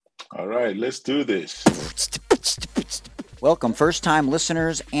All right, let's do this. Welcome first-time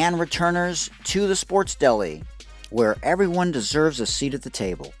listeners and returners to the Sports Deli, where everyone deserves a seat at the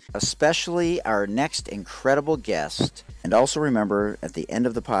table, especially our next incredible guest. And also remember, at the end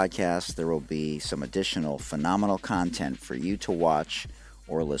of the podcast, there will be some additional phenomenal content for you to watch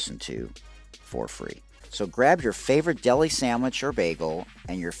or listen to for free. So grab your favorite deli sandwich or bagel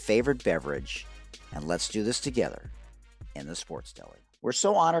and your favorite beverage, and let's do this together in the Sports Deli. We're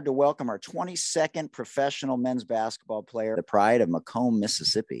so honored to welcome our 22nd professional men's basketball player, the pride of Macomb,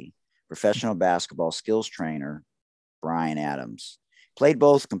 Mississippi, professional basketball skills trainer, Brian Adams. Played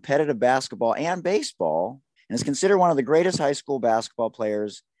both competitive basketball and baseball and is considered one of the greatest high school basketball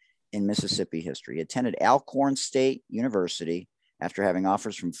players in Mississippi history. He attended Alcorn State University after having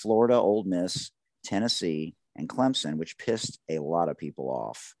offers from Florida, Ole Miss, Tennessee, and Clemson, which pissed a lot of people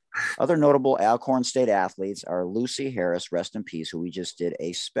off. Other notable Alcorn State athletes are Lucy Harris, rest in peace, who we just did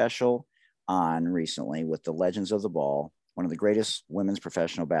a special on recently with the Legends of the Ball, one of the greatest women's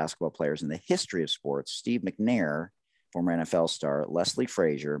professional basketball players in the history of sports, Steve McNair, former NFL star, Leslie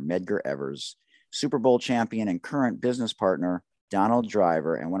Frazier, Medgar Evers, Super Bowl champion and current business partner, Donald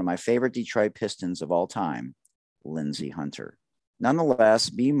Driver, and one of my favorite Detroit Pistons of all time, Lindsey Hunter. Nonetheless,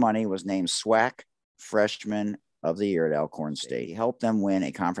 B Money was named SWAC Freshman of the Year at Alcorn State. He helped them win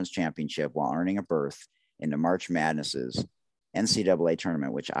a conference championship while earning a berth into March Madness's NCAA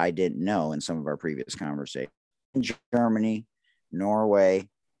tournament, which I didn't know in some of our previous conversations. In Germany, Norway,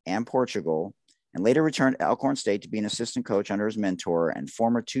 and Portugal, and later returned to Alcorn State to be an assistant coach under his mentor and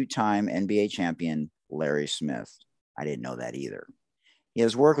former two-time NBA champion, Larry Smith. I didn't know that either. He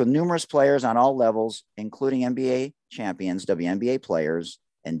has worked with numerous players on all levels, including NBA champions, WNBA players,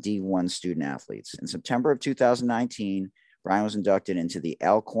 and D1 student athletes. In September of 2019, Brian was inducted into the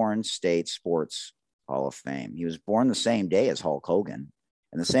Alcorn State Sports Hall of Fame. He was born the same day as Hulk Hogan,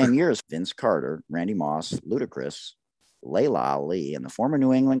 and the same year as Vince Carter, Randy Moss, Ludacris, Layla Ali, and the former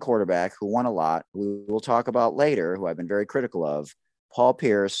New England quarterback who won a lot, who we will talk about later, who I've been very critical of, Paul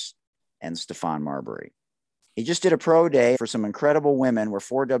Pierce and Stephon Marbury. He just did a pro day for some incredible women where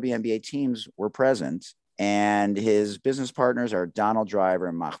 4 WNBA teams were present. And his business partners are Donald Driver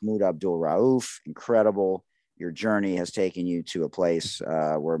and Mahmoud Abdul Rauf. Incredible. Your journey has taken you to a place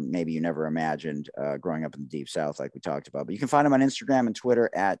where maybe you never imagined growing up in the Deep South, like we talked about. But you can find him on Instagram and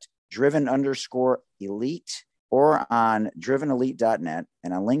Twitter at driven_elite or on drivenelite.net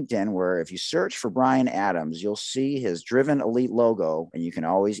and on LinkedIn, where if you search for Brian Adams, you'll see his Driven Elite logo, and you can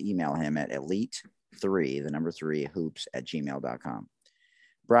always email him at elite3hoops@gmail.com.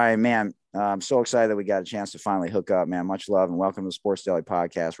 Brian, man, I'm so excited that we got a chance to finally hook up, man. Much love and welcome to the Sports Deli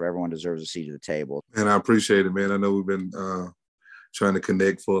podcast, where everyone deserves a seat at the table. And I appreciate it, man. I know we've been trying to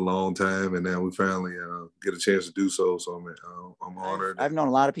connect for a long time, and now we finally get a chance to do so. So I'm honored. I've known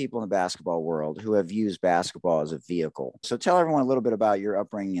a lot of people in the basketball world who have used basketball as a vehicle. So tell everyone a little bit about your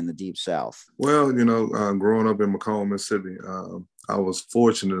upbringing in the Deep South. Well, growing up in Macomb, Mississippi, I was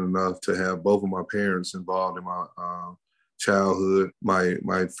fortunate enough to have both of my parents involved in my childhood.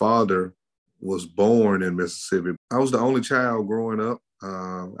 My father was born in Mississippi. I was the only child growing up.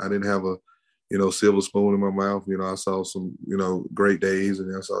 I didn't have a silver spoon in my mouth. I saw some, great days,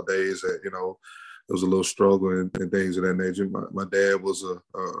 and I saw days that, there was a little struggle and things of that nature. My dad was a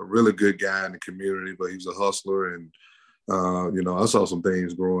really good guy in the community, but he was a hustler. And, I saw some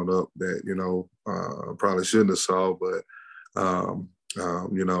things growing up that, probably shouldn't have saw, but,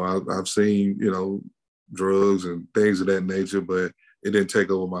 I've seen, drugs and things of that nature, but it didn't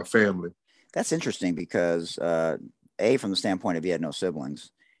take over my family. That's interesting because, A, from the standpoint of you had no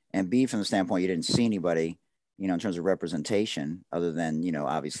siblings, and B, from the standpoint you didn't see anybody, in terms of representation, other than,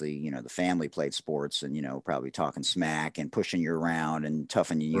 obviously, the family played sports and, probably talking smack and pushing you around and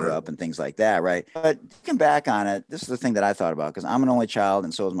toughening you up and things like that, right? But looking back on it, this is the thing that I thought about, because I'm an only child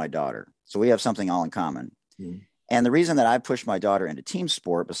and so is my daughter. So we have something all in common. Mm-hmm. And the reason that I pushed my daughter into team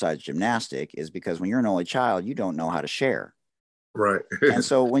sport besides gymnastic is because when you're an only child, you don't know how to share. Right. And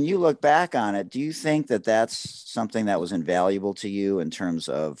so when you look back on it, do you think that that's something that was invaluable to you in terms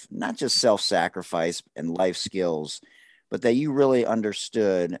of not just self-sacrifice and life skills, but that you really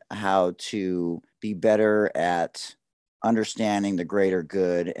understood how to be better at understanding the greater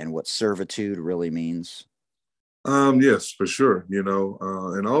good and what servitude really means? Yes, for sure. And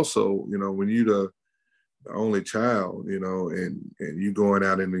also, when you're the only child, and you going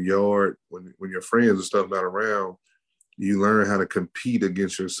out in the yard when your friends and stuff not around, you learn how to compete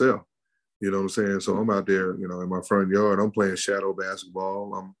against yourself. You know what I'm saying? So I'm out there, in my front yard, I'm playing shadow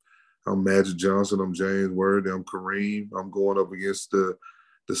basketball. I'm Magic Johnson. I'm James Worthy. I'm Kareem. I'm going up against the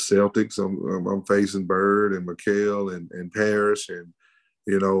Celtics. I'm facing Bird and McHale and Parrish. And,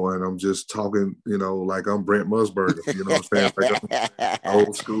 and I'm just talking, like I'm Brent Musburger, you know what I'm saying? Like I'm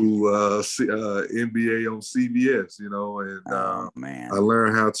old school NBA on CBS, and Oh man. I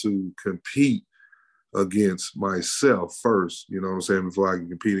learned how to compete against myself first, you know what I'm saying, before I can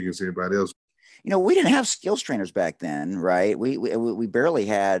compete against anybody else. We didn't have skills trainers back then, right? We barely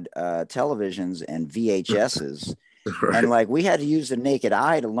had televisions and VHSs, Right. and like we had to use the naked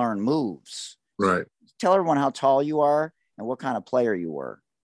eye to learn moves. Right. Tell everyone how tall you are and what kind of player you were.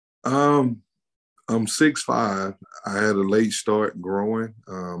 I'm 6'5". I had a late start growing.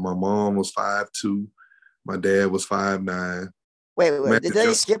 My mom was 5'2". My dad was 5'9". Wait. Did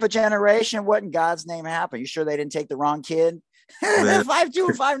they skip a generation? What in God's name happened? You sure they didn't take the wrong kid? 5'2" and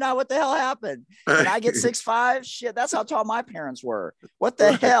 5'9". What the hell happened? And I get 6'5"? Shit, that's how tall my parents were. What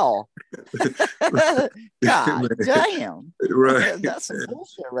the hell? God damn. Right. That's some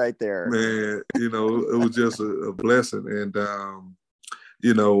bullshit right there. Man, it was just a blessing. And, wow.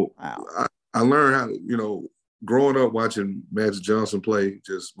 I learned how, growing up watching Magic Johnson play,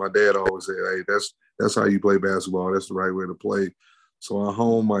 just my dad always said, hey, that's how you play basketball. That's the right way to play. So I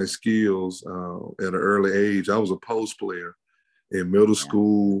honed my skills at an early age. I was a post player in middle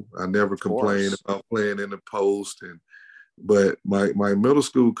school. I never complained about playing in the post. But my middle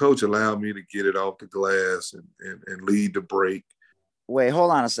school coach allowed me to get it off the glass and lead the break. Wait,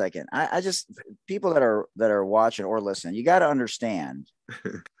 hold on a second. I just, people that are watching or listening, you got to understand,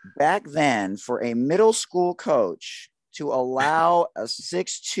 back then for a middle school coach to allow a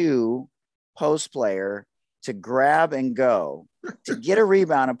 6'2" post player to grab and go, to get a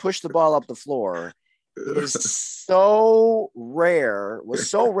rebound and push the ball up the floor is so rare, was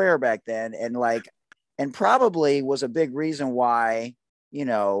so rare back then. And probably was a big reason why,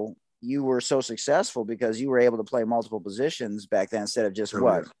 you were so successful, because you were able to play multiple positions back then instead of just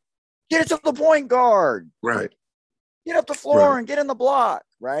get it to the point guard, right? Get up the floor and get in the block,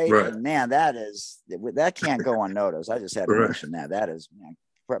 right? Right. And man, that can't go unnoticed. I just had to mention that. That is, man,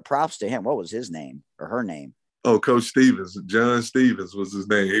 props to him. What was his name or her name? Oh, Coach Stevens. John Stevens was his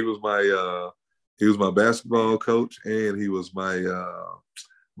name. He was my basketball coach, and he was my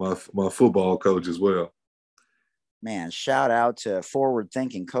my football coach as well. Man, shout out to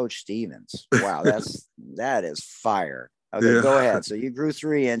forward-thinking Coach Stevens. Wow, that is fire. Okay, Go ahead. So you grew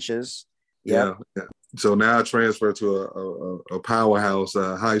 3 inches. Yep. Yeah. So now I transferred to a powerhouse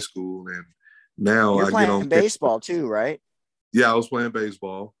high school, and now you're playing baseball too, right? Yeah, I was playing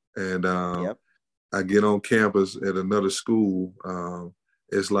baseball, and I get on campus at another school.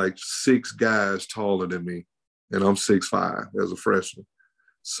 It's like 6 guys taller than me, and I'm 6'5" as a freshman.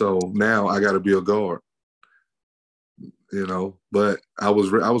 So now I got to be a guard. But I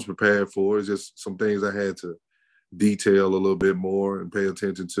was prepared for it. It's just some things I had to detail a little bit more and pay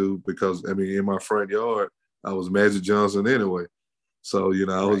attention to, because in my front yard I was Magic Johnson anyway. So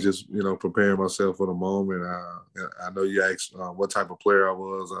I was just preparing myself for the moment. I know you asked what type of player I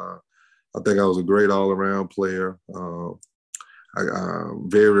was. I think I was a great all-around player.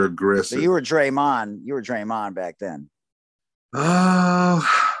 Very aggressive. So you were Draymond. You were Draymond back then.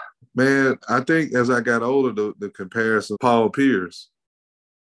 Man, I think as I got older, the comparison, Paul Pierce.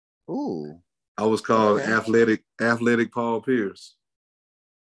 Ooh. I was called athletic Paul Pierce.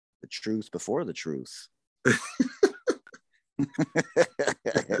 The truth before the truth.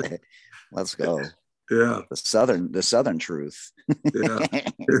 Let's go. Yeah. The Southern truth. Yeah.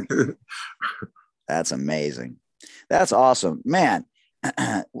 That's amazing. That's awesome, man.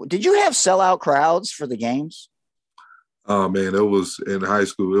 Did you have sellout crowds for the games? Oh man, it was in high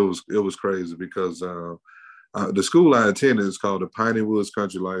school. It was crazy, because the school I attended is called the Piney Woods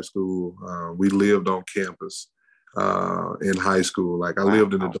Country Life School. We lived on campus in high school. Like I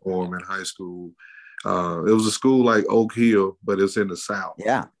lived in the dorm in high school. It was a school like Oak Hill, but it's in the South.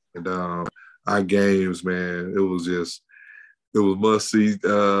 Yeah. And our games, man, it was must see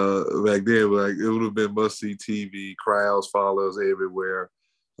back then. Like it would have been must see TV. Crowds follow us everywhere.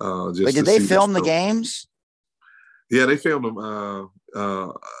 Wait, did they film the games? Yeah, they filmed them.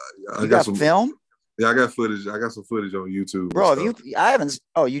 I got some film. Yeah, I got footage. I got some footage on YouTube, bro. I haven't.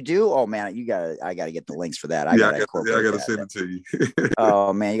 Oh, you do? Oh man, I gotta get the links for that. I gotta send it to you.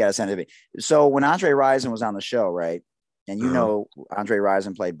 Oh man, you gotta send it to me. So when Andre Rison was on the show, right? And Andre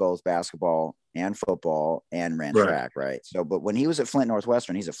Rison played both basketball and football and ran track, right? So, but when he was at Flint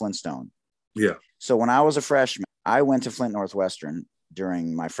Northwestern, he's a Flintstone. Yeah. So when I was a freshman, I went to Flint Northwestern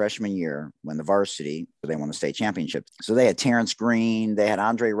during my freshman year when the varsity, they won the state championship. So they had Terrence Green, they had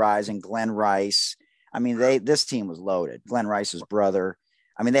Andre Rison, Glenn Rice. This team was loaded. Glenn Rice's brother.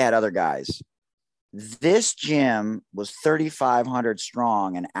 They had other guys. This gym was 3,500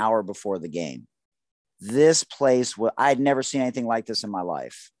 strong an hour before the game. this place I'd never seen anything like this in my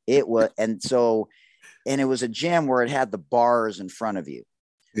life. It was, and it was a gym where it had the bars in front of you.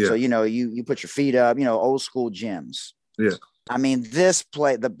 Yeah. So, you put your feet up, old school gyms. Yeah. I mean, this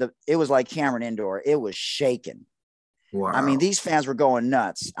play, it was like Cameron Indoor. It was shaking. Wow. I mean, these fans were going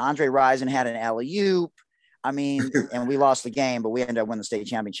nuts. Andre Rison had an alley-oop. I mean, and we lost the game, but we ended up winning the state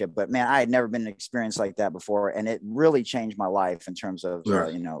championship. But man, I had never been an experience like that before, and it really changed my life in terms of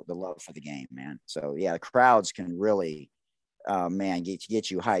the love for the game, man. So yeah, the crowds can really, man, get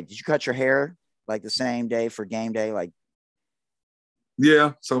you hyped. Did you cut your hair like the same day for game day? Like,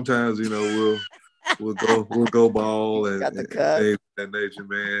 yeah, sometimes we'll go ball and things of that nature,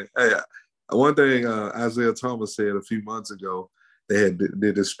 man. Hey, one thing Isaiah Thomas said a few months ago, they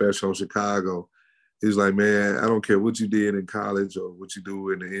did this special in Chicago. He's like, man, I don't care what you did in college or what you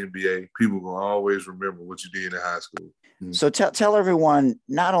do in the NBA. People will always remember what you did in high school. Mm-hmm. So tell everyone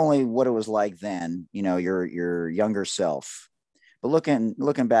not only what it was like then, your younger self, but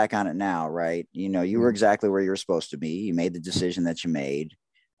looking back on it now, right? You were exactly where you were supposed to be. You made the decision that you made.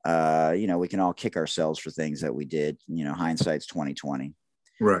 We can all kick ourselves for things that we did. Hindsight's 20/20.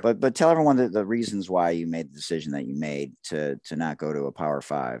 Right. But tell everyone the reasons why you made the decision that you made to not go to a Power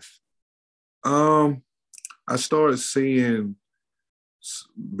 5. I started seeing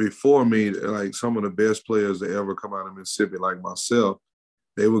before me, like some of the best players that ever come out of Mississippi, like myself,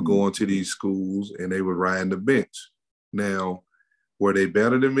 they would go into these schools and they would ride the bench. Now, were they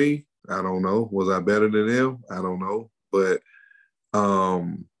better than me? I don't know. Was I better than them? I don't know. But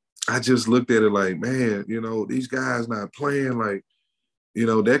I just looked at it like, man, these guys not playing, like,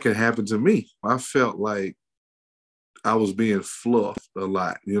 that can happen to me. I felt like I was being fluffed a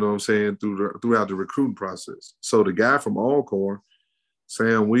lot, you know what I'm saying, throughout the recruiting process. So the guy from Alcorn,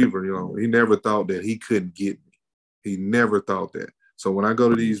 Sam Weaver, he never thought that he couldn't get me. He never thought that. So when I go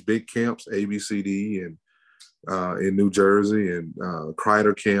to these big camps, ABCD and in New Jersey and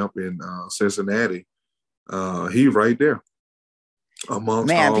Kreider Camp in Cincinnati, he right there.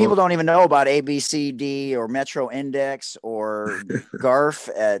 People don't even know about ABCD or Metro Index or Garf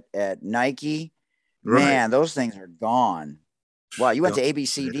at Nike. Right. Man, those things are gone. Wow, you went to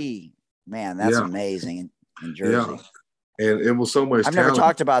ABCD. Man, that's amazing in Jersey. Yeah. And it was so much I've never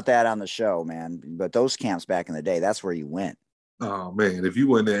talked about that on the show, man. But those camps back in the day, that's where you went. Oh, man. If you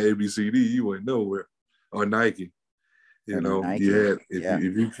went to ABCD, you went nowhere. Or Nike. Nike. You had, if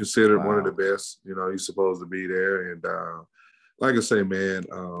you considered one of the best, you're supposed to be there. And like I say, man.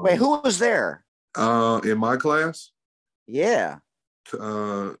 Wait, who was there? In my class? Yeah.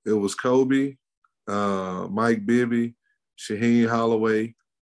 It was Kobe. Mike Bibby, Shaheen Holloway.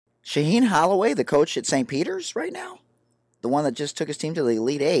 Shaheen Holloway, the coach at St. Peter's right now? The one that just took his team to the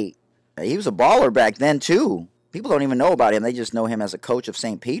Elite Eight. He was a baller back then, too. People don't even know about him. They just know him as a coach of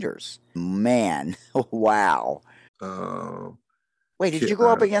St. Peter's. Man, wow. Wait, did you go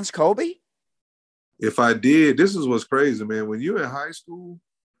up against Kobe? If I did, this is what's crazy, man. When you're in high school,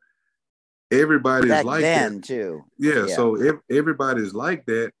 everybody's back like then, that. Too. Yeah, so everybody's like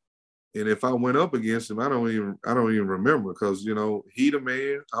that. And if I went up against him, I don't even remember because, he the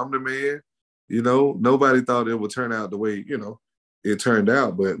man, I'm the man. Nobody thought it would turn out the way, it turned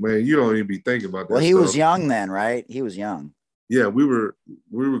out. But, man, you don't even be thinking about that. Well, he was young then, right? He was young. Yeah, we were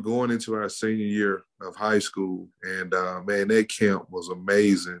going into our senior year of high school. And, man, that camp was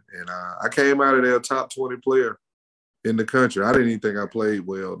amazing. And I came out of there a top 20 player in the country. I didn't even think I played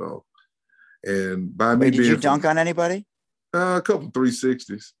well, though. And by me did you dunk on anybody? A couple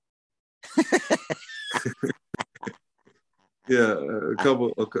 360s. Yeah, a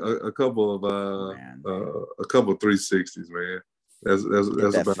couple of 360s, man. That's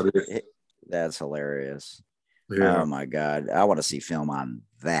about it. That's hilarious. Yeah. Oh my God, I want to see film on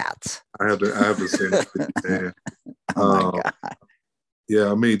that. I have to send it, man. Oh my God.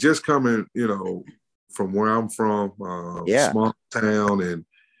 Yeah, I mean, just coming, from where I'm from, small town, and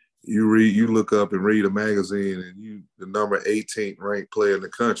you look up and read a magazine, and you the number 18th ranked player in the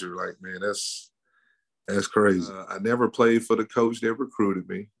country. Like, man, that's crazy. I never played for the coach that recruited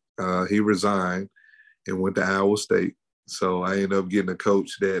me. He resigned and went to Iowa State. So I ended up getting a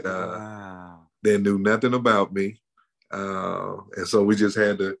coach that that knew nothing about me. And so we just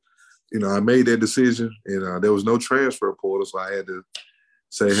had to, I made that decision, and there was no transfer portal. So I had to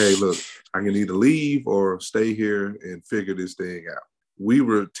say, hey, look, I can either leave or stay here and figure this thing out. We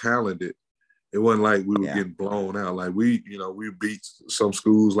were talented. It wasn't like we were getting blown out. Like we beat some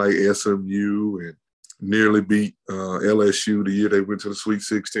schools like SMU and nearly beat LSU the year they went to the Sweet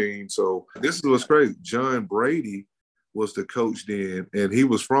 16. So this is what's crazy. John Brady was the coach then, and he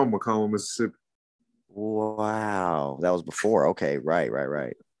was from McComb, Mississippi. Wow. That was before. Okay.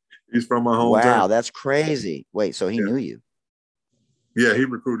 Right. He's from my Wow, hometown. that's crazy. Wait, so he Yeah, knew you? yeah, he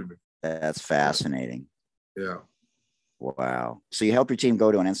recruited me. That's fascinating. Yeah. Wow. So you helped your team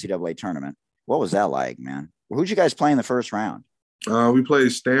go to an NCAA tournament. What was that like, man? Who'd you guys play in the first round? We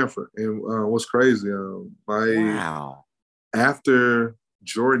played Stanford, and what's crazy, my Wow. after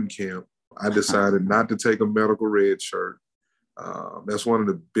Jordan camp, I decided not to take a medical red shirt. That's one of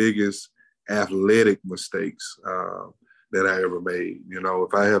the biggest athletic mistakes that I ever made. You know,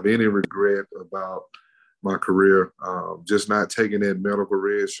 if I have any regret about my career, just not taking that medical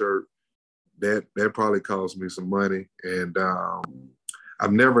red shirt, that probably cost me some money. And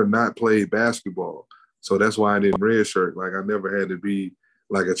I've never not played basketball, so that's why I didn't red shirt. Like I never had to be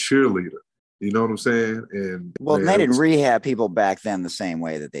like a cheerleader. You know what I'm saying? And Well, man, they it didn't was rehab people back then the same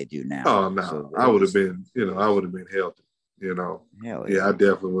way that they do now. oh no, So I it would have was been, I would have been healthy. You know, hell yeah, I yeah.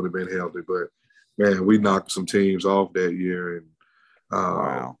 definitely would have been healthy. But man, we knocked some teams off that year and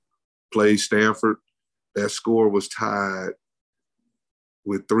Wow. played Stanford. That score was tied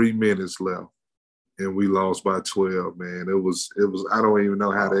with 3 minutes left, and we lost by 12. Man, it was. I don't even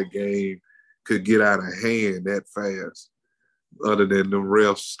know how Oh, that game could get out of hand that fast. Other than the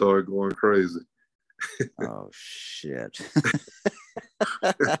refs started going crazy. oh shit.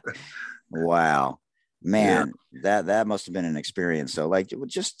 Wow. Yeah. Man, that must have been an experience. So like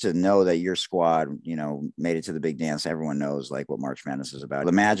just to know that your squad, made it to the big dance, everyone knows like what March Madness is about.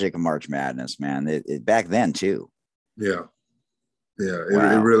 The magic of March Madness, man. It back then too. Yeah. Yeah. It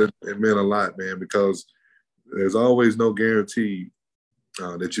Wow. really it meant a lot, man, because there's always no guarantee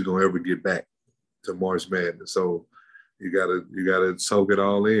that you're gonna ever get back to March Madness. So you gotta soak it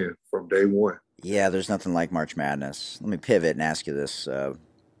all in from day one. Yeah, there's nothing like March Madness. Let me pivot and ask you this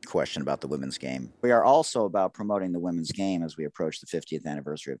question about the women's game. We are also about promoting the women's game as we approach the 50th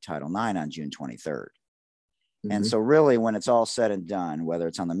anniversary of Title IX on June 23rd. And Mm-hmm. so, really, when it's all said and done, whether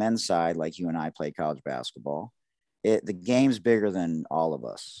it's on the men's side, like you and I play college basketball, the game's bigger than all of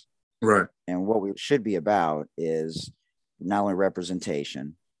us. Right. And what we should be about is not only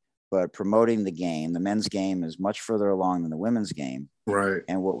representation, but promoting the game. The men's game is much further along than the women's game. Right.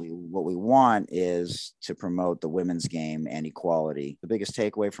 And what we want is to promote the women's game and equality. The biggest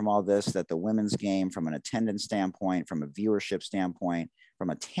takeaway from all this, that the women's game, from an attendance standpoint, from a viewership standpoint, from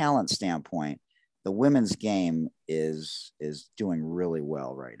a talent standpoint, the women's game is doing really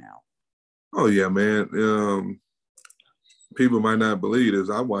well right now. Oh yeah, man. People might not believe this.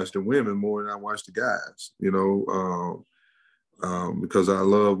 I watch the women more than I watch the guys. Because I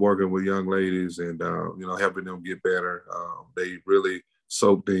love working with young ladies and helping them get better. They really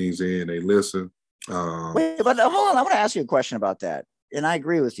soak things in. They listen. Wait, but hold on. I want to ask you a question about that. And I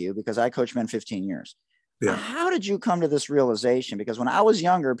agree with you because I coached men 15 years. Yeah. How did you come to this realization? Because when I was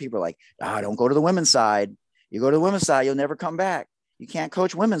younger, people were like, don't go to the women's side. You go to the women's side, you'll never come back. You can't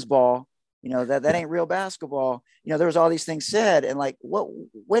coach women's ball. That ain't real basketball. There was all these things said. And like,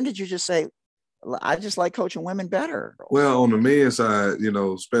 when did you just say, I just like coaching women better? Well, on the men's side,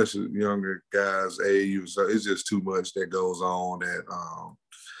 especially younger guys, AAU, so it's just too much that goes on that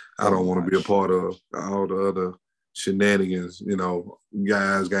I Too don't want to be a much. part of all the other shenanigans.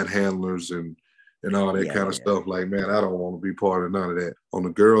 Guys got handlers and all that Yeah, kind yeah, of yeah. stuff. Like, man, I don't want to be part of none of that. On the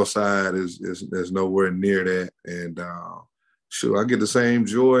girl side, is there's nowhere near that. And sure, I get the same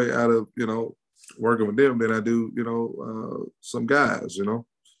joy out of working with them than I do some guys.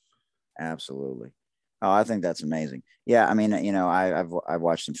 Absolutely. Oh, I think that's amazing. Yeah, I mean, I've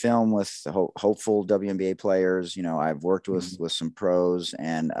watched some film with hopeful WNBA players. I've worked with some pros,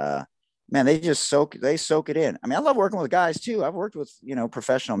 and man, they just soak it in. I mean, I love working with guys too. I've worked with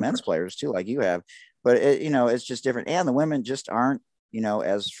professional men's players too, like you have, but it's just different. And the women just aren't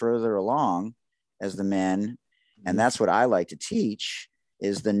as further along as the men, and that's what I like to teach.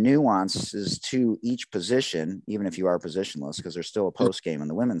 Is the nuances to each position, even if you are positionless, because there's still a post game on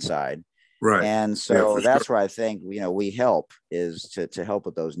the women's side. Right. And Yeah, so for that's sure. where I think we help, is to help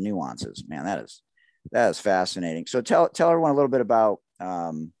with those nuances. Man, that is fascinating. So tell everyone a little bit about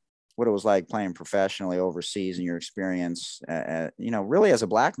what it was like playing professionally overseas and your experience, really as a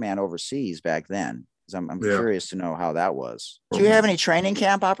black man overseas back then. 'Cause I'm Yeah. curious to know how that was. Do you have any training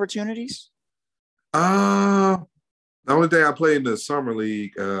camp opportunities? The only thing I played in the summer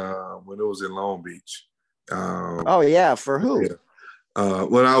league when it was in Long Beach. Oh yeah, for who? Yeah.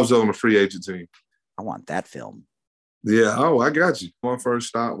 When I was on the free agent team. I want that film. Yeah. Oh, I got you. My first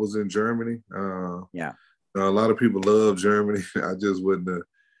stop was in Germany. Yeah. A lot of people love Germany. I just wasn't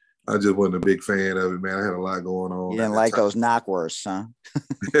a big fan of it, man. I had a lot going You on at didn't that like those knockwursts, huh?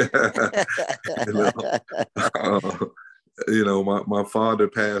 time. My father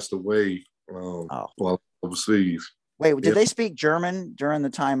passed away Oh, while overseas. Wait, did Yeah, they speak German during the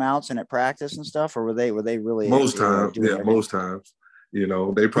timeouts and at practice and stuff, or were they really most times, doing yeah, everything? most times. They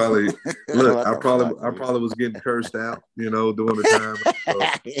probably look. What I the probably fuck, I dude? probably was getting cursed out, during the time. So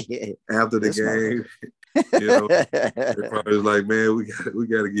after the This game, motherfucker. you know, they probably was like, man, we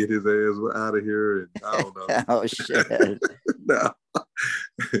got to get his ass out of here, and I don't know. Oh shit. No.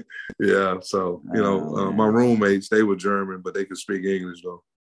 Yeah. So Oh my man. roommates, they were German, but they could speak English though.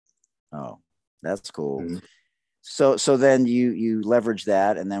 Oh, that's cool. Mhm. So then you leverage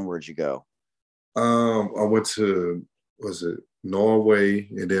that, and then where'd you go? I went to was it Norway,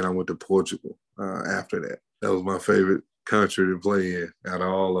 and then I went to Portugal. After that, that was my favorite country to play in out of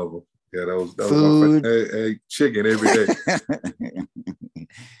all of them. Yeah, that was my Food. favorite. Hey, chicken every day.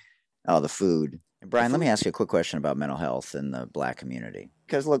 Oh, the food. The Brian, let me food. ask you a quick question about mental health in the Black community.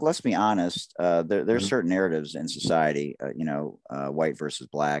 Because look, let's be honest. There's Mhm. certain narratives in society, white versus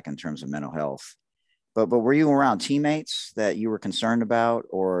black in terms of mental health. But were you around teammates that you were concerned about,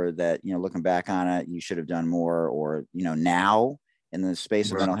 or that looking back on it, you should have done more, or now in the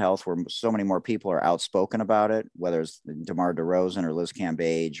space of mental Right. health, where so many more people are outspoken about it, whether it's DeMar DeRozan or Liz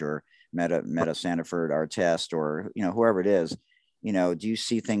Cambage or Meta Sanford Artest or whoever it is, do you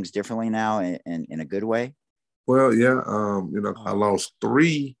see things differently now in a good way? Well, yeah. I Oh, lost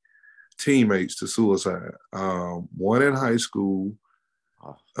three teammates to suicide. One in high school.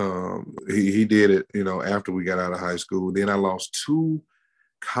 oh, He did it, after we got out of high school. Then I lost two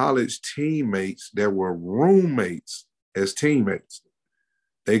college teammates that were roommates as teammates.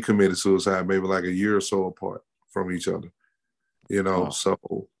 They committed suicide maybe like a year or so apart from each other. oh,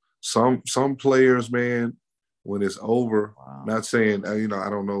 So some players, man, when it's over, wow. not saying I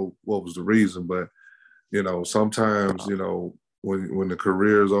don't know what was the reason, but sometimes when the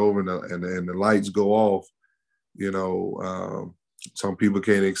career is over and the lights go off, you know, some people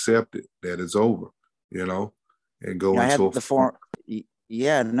can't accept it that it's over, you know, and go I into had a the funk. form.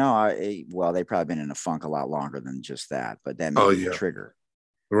 Yeah, no, well, they probably been in a funk a lot longer than just that, but that may Oh be the yeah, trigger.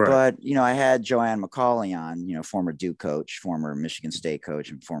 right. But I had Joanne McCauley on, former Duke coach, former Michigan State coach,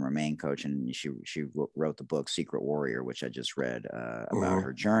 and former Maine coach, and she wrote the book Secret Warrior, which I just read about Uh-huh.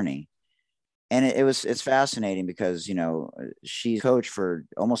 her journey. And it's fascinating because she coached for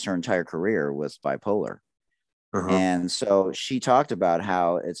almost her entire career with bipolar, Uh-huh. and so she talked about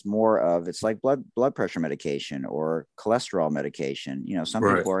how it's like blood pressure medication or cholesterol medication. Some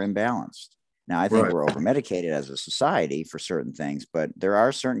Right. people are imbalanced. Now, I think Right. we're over medicated as a society for certain things, but there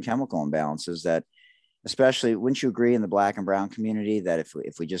are certain chemical imbalances that, especially, wouldn't you agree in the Black and brown community, that if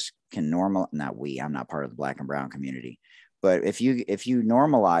we just can not we, I'm not part of the Black and brown community, but if you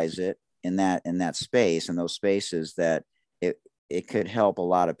normalize it in that space, in those spaces, that it could help a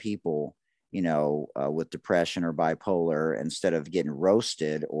lot of people, with depression or bipolar, instead of getting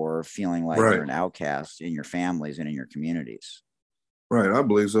roasted or feeling like you're Right. an outcast in your families and in your communities. Right. I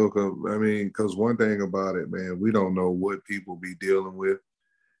believe so. Because one thing about it, man, we don't know what people be dealing with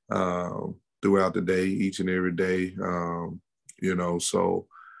throughout the day, each and every day. So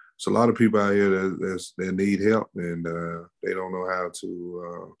it's a lot of people out here that need help, and they don't know how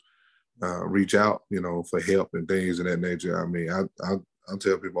to reach out, for help and things of that nature. I mean, I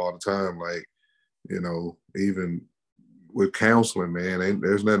tell people all the time, like, even with counseling, man,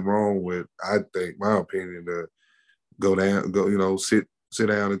 there's nothing wrong with, I think, my opinion, to sit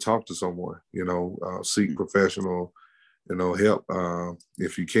down and talk to someone, seek Mm. professional, help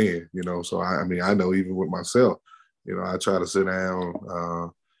if you can, So I mean, I know even with myself, I try to sit down,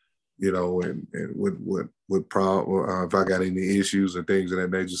 and if I got any issues and things of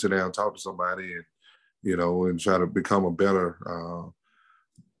that nature, sit down and talk to somebody, and and try to become a better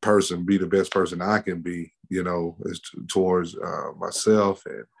person, be the best person I can be, towards myself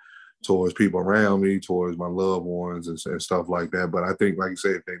and towards people around me, towards my loved ones, and stuff like that. But I think, like you say,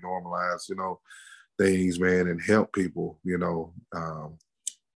 if they normalize, things, man, and help people, that'll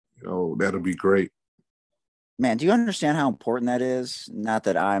be great. Man, do you understand how important that is? Not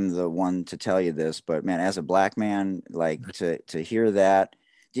that I'm the one to tell you this, but man, as a black man, like, to hear that.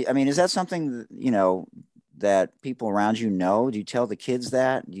 I mean, is that something that people around you know? Do you tell the kids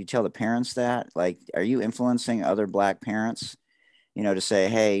that? Do you tell the parents that? Like, are you influencing other black parents, to say,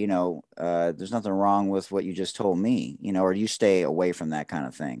 hey, there's nothing wrong with what you just told me, or do you stay away from that kind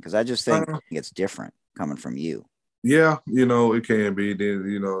of thing? Because I just think Uh, it's different coming from you. yeah, it can be. Then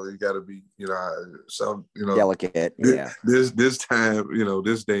you got to be, some, Delicate, yeah. this time,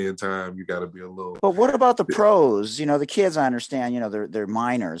 this day and time, you got to be a little. But what about the pros? The kids, I understand, they're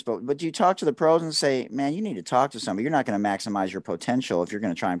minors, but do you talk to the pros and say, man, you need to talk to somebody. You're not going to maximize your potential if you're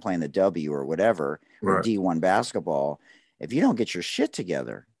going to try and play in the W or whatever, or Right. D1 basketball, if you don't get your shit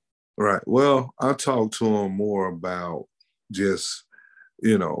together. Right. Well, I talked to him more about just,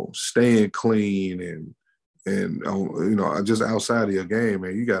 staying clean and just outside of your game,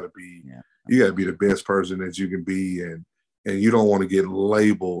 man, Yeah. you gotta be the best person that you can be, and you don't want to get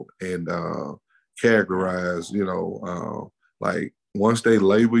labeled and Yeah. categorized, like once they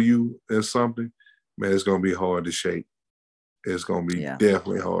label you as something, man, it's gonna be hard to shake. It's gonna be Yeah.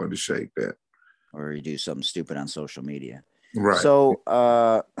 definitely hard to shake that. Or you do something stupid on social media. Right. So,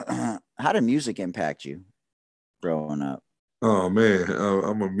 how did music impact you growing up? Oh man,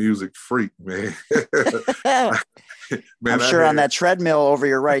 I'm a music freak, man. I'm Man, I sure on had that treadmill over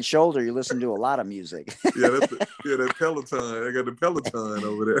your right shoulder, you listen to a lot of music. that Peloton. I got the Peloton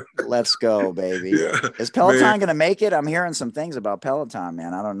over there. Let's go, baby. Yeah, Is man. Peloton going to make it? I'm hearing some things about Peloton,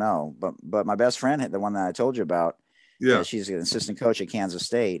 man. I don't know, but my best friend, the one that I told you about, Yeah. she's an assistant coach at Kansas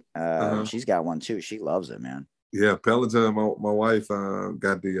State. Uh-huh. She's got one too. She loves it, man. Yeah, Peloton. My wife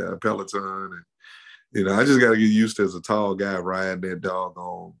got the Peloton, and I just got to get used to as a tall guy riding that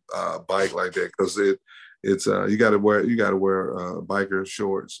doggone bike like that, because it's you got to wear biker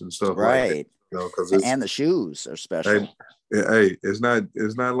shorts and stuff like that. Right. Because it's And the shoes are hey, special. hey, it's not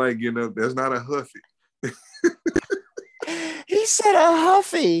like there's not a huffy. He said a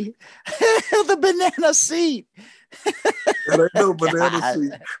huffy, the banana seat. That ain't no banana God.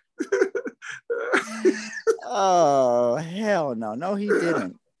 seat. Oh hell no, no he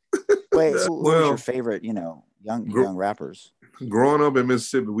didn't. Wait, so who was your Well, favorite? gr- Young rappers. growing up in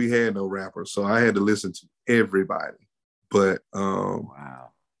Mississippi, we had no rappers, so I had to listen to everybody. But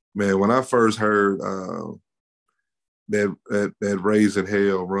Wow. man, when I first heard that Raising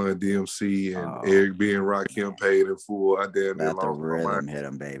Hell, Run DMC, and Oh Eric B and Rakim man, paid in full, I damn near let the lost my mind. rhythm hit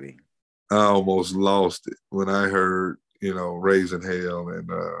him, baby. I almost lost it when I heard, Raising Hell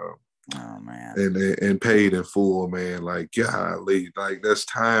Oh man, and paid in full, man. Like, golly, like that's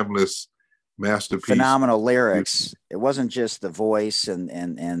timeless masterpiece. phenomenal lyrics. It wasn't just the voice and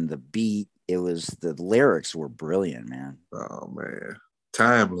the beat. It was the lyrics were brilliant, man. Oh man,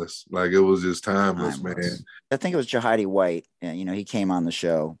 timeless. Like it was just timeless, man. Timeless. I think it was Jahidi White, and he came on the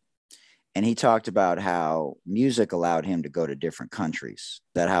show and he talked about how music allowed him to go to different countries.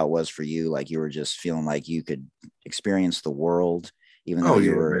 That how it was for you? Like you were just feeling like you could experience the world, even though Oh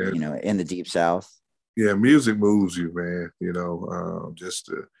you yeah, were, man. in the deep South. Yeah, music moves you, man.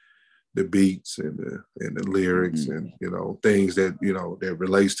 Just the beats and the lyrics, Mm-hmm. and things that that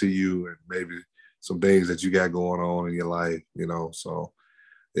relates to you, and maybe some things that you got going on in your life. So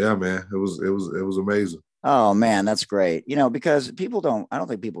yeah, man, it was amazing. Oh man, that's great. Because I don't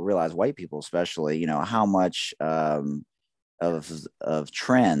think people realize, white people especially, how much of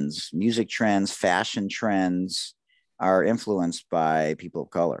trends, music trends, fashion trends are influenced by people of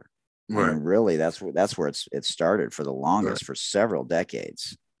color. Right, And really that's where it started for the right, longest, for several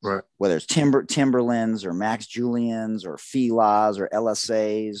decades. right, Whether it's Timberlands or Max Julians or Fila's or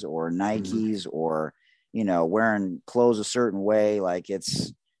LSA's or mm-hmm. Nikes or wearing clothes a certain way, like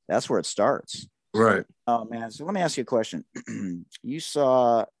that's where it starts. Right. Oh man, so let me ask you a question. You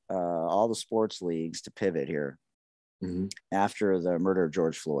saw all the sports leagues to pivot here Mm-hmm. after the murder of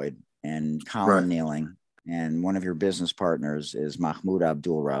George Floyd and Right. Colin kneeling, and one of your business partners is Mahmoud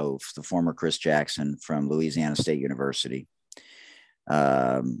Abdul Rauf, the former Chris Jackson from Louisiana State University.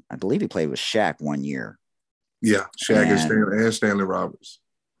 I believe he played with Shaq one year. Yeah, Shaq and Stanley Roberts.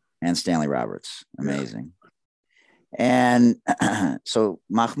 And Stanley Roberts. Yeah. Amazing. And so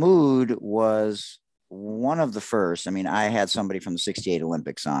Mahmoud was one of the first. I mean, I had somebody from the 68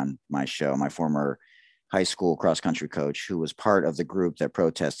 Olympics on my show, my former high school cross country coach, who was part of the group that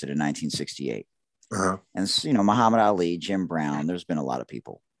protested in 1968. Uh-huh. And, Muhammad Ali, Jim Brown, there's been a lot of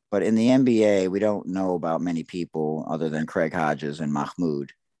people. But in the NBA, we don't know about many people other than Craig Hodges and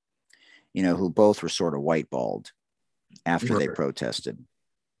Mahmoud, who both were sort of whiteballed after they Right. protested.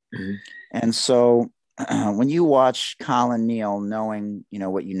 Mm-hmm. And so when you watch Colin Neal, knowing,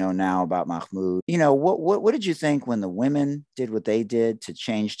 what you know now about Mahmoud, what did you think when the women did what they did to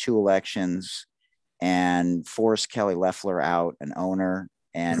change 2 elections and force Kelly Loeffler out, an owner?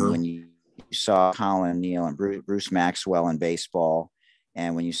 And Uh-huh. when you saw Colin Neal and Bruce Maxwell in baseball,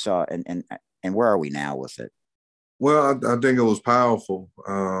 and when you saw, and where are we now with it? Well, I think it was powerful,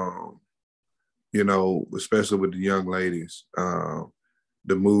 especially with the young ladies,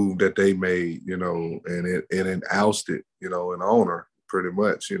 the move that they made, and it ousted, an owner pretty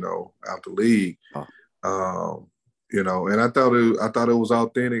much, out the league. Oh, And I thought it was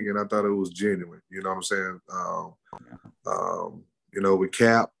authentic, and I thought it was genuine. You know what I'm saying? With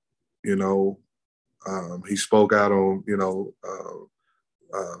Cap, you know, he spoke out on,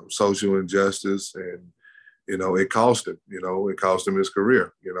 social injustice, and it cost him. It cost him his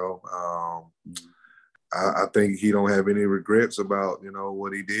career. I think he don't have any regrets about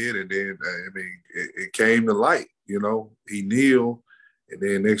what he did. And then it came to light. He kneeled, and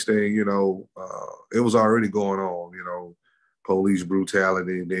then next thing it was already going on. Police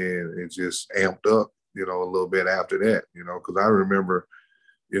brutality, and then it just amped up. A little bit after that. Because I remember,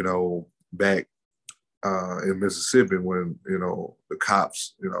 back in Mississippi when the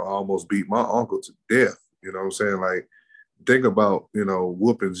cops almost beat my uncle to death. You know what I'm saying? Like, think about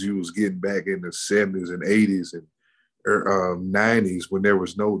whoopings you was getting back in the 70s and 80s and 90s when there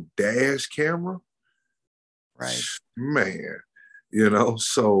was no dash camera. Right, man.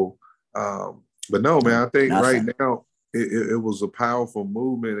 So but no, man, I think Nothing. right now it was a powerful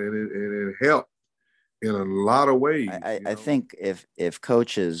movement, and it helped in a lot of ways. I think if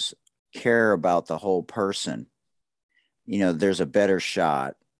coaches care about the whole person, there's a better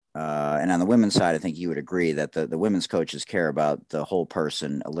shot. And on the women's side, I think you would agree that the women's coaches care about the whole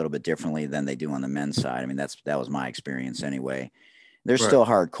person a little bit differently than they do on the men's side. I mean, that was my experience anyway. There's still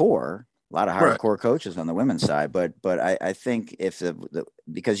hardcore, a lot of hardcore coaches on the women's side, but I think if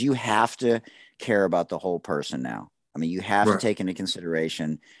because you have to care about the whole person now. I mean, you have to take into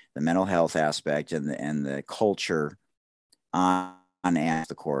consideration the mental health aspect and the culture on and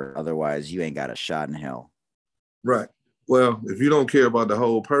the court. Otherwise, you ain't got a shot in hell. Right. Well, if you don't care about the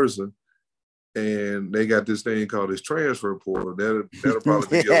whole person, and they got this thing called this transfer portal, that'll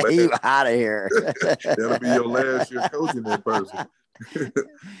probably be your last. You out of here. That'll be your last year coaching that person.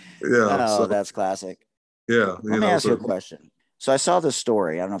 That's classic. Yeah. Let me ask you a question. So I saw this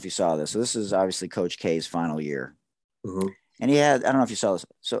story. I don't know if you saw this. So this is obviously Coach K's final year. Uh-huh. And I don't know if you saw this.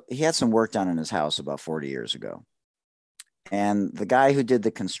 So he had some work done in his house about 40 years ago. And the guy who did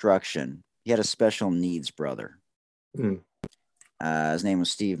the construction, he had a special needs brother. Mm. His name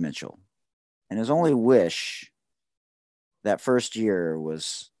was Steve Mitchell. And his only wish that first year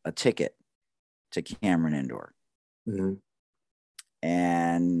was a ticket to Cameron Indoor. Mm-hmm.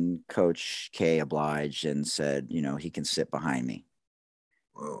 And Coach K obliged and said, he can sit behind me.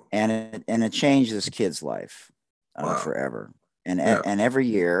 Wow. And it changed this kid's life forever. And every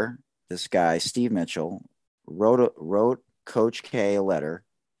year, this guy, Steve Mitchell, wrote Coach K a letter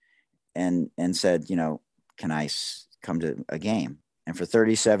and said, can I come to a game? And for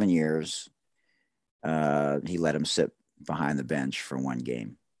 37 years, he let him sit behind the bench for one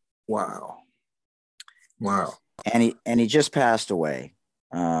game. Wow. And he just passed away.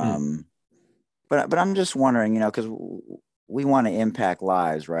 But I'm just wondering, because we want to impact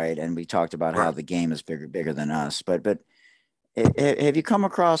lives, right? And we talked about how the game is bigger than us. But have you come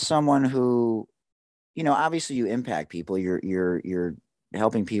across someone who, obviously you impact people. You're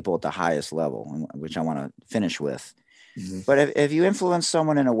helping people at the highest level, which I want to finish with. Mm-hmm. But if you influence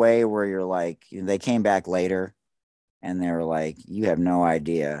someone in a way where you're like, they came back later and they were like, you have no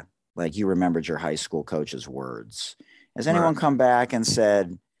idea, like you remembered your high school coach's words. Has anyone come back and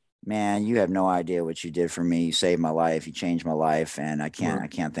said, man, you have no idea what you did for me. You saved my life. You changed my life. And I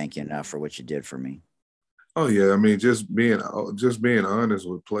can't thank you enough for what you did for me. Oh yeah. I mean, just being honest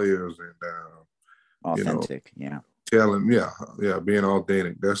with players and, authentic. Telling, being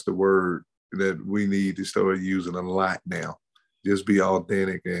authentic. That's the word that we need to start using a lot now. Just be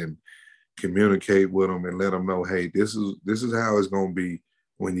authentic and communicate with them and let them know, hey, this is how it's going to be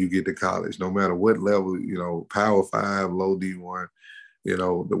when you get to college, no matter what level, Power 5, low D1,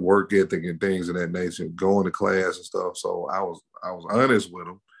 the work ethic and things of that nature, going to class and stuff. So I was honest with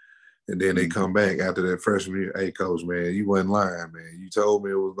them. And then they come back after that freshman year, hey, coach, man, you wasn't lying, man. You told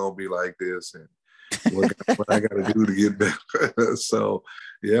me it was going to be like this. And what I got to do to get better. So,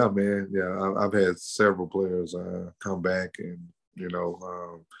 yeah, man. Yeah, I've had several players come back and,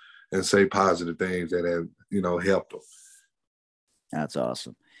 and say positive things that have, helped them. That's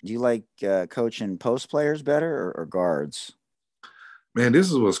awesome. Do you like coaching post players better or guards? Man,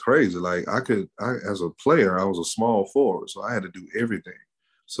 this is what's crazy. Like as a player, I was a small forward, so I had to do everything.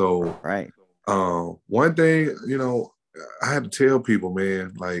 So, one thing, I had to tell people,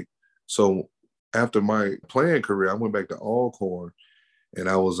 man, like, so after my playing career, I went back to Alcorn, and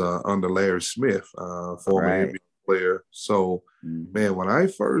I was under Larry Smith, former NBA player. So, man, when I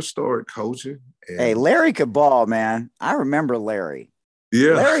first started coaching, hey, Larry could ball, man. I remember Larry.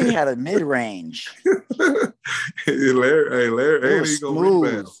 Yeah, Larry had a mid-range. Larry, and he's gonna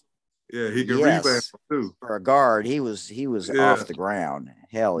rebound. Yeah, he can rebound too. For a guard, he was off the ground.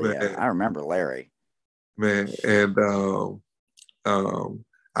 Hell man. Yeah, I remember Larry. Man, and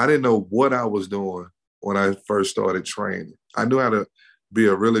I didn't know what I was doing when I first started training. I knew how to be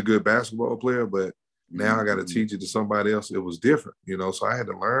a really good basketball player, but now I got to teach it to somebody else. It was different, so I had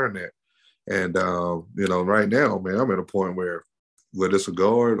to learn that. And right now, man, I'm at a point where whether it's a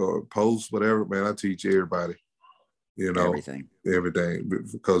guard or post, whatever, man, I teach everybody, you know, Everything. everything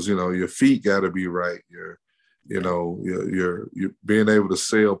because your feet got to be right. Yeah. You're being able to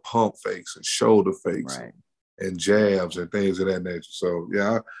sell pump fakes and shoulder fakes Right. and jabs and things of that nature. So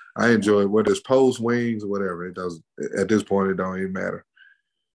yeah, I Yeah. enjoy it, whether it's post, wings, or whatever. It does at this point. It don't even matter.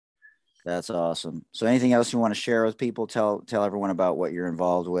 That's awesome. So anything else you want to share with people? Tell everyone about what you're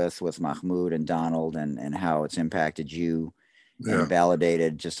involved with Mahmoud and Donald and how it's impacted you and Yeah.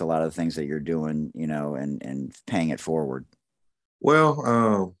 validated just a lot of the things that you're doing, and paying it forward.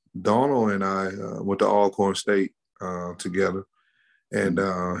 Well, Donald and I went to Alcorn State together, and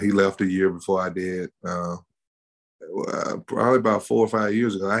he left a year before I did. Probably about 4 or 5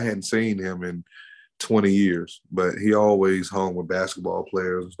 years ago. I hadn't seen him in 20 years, but he always hung with basketball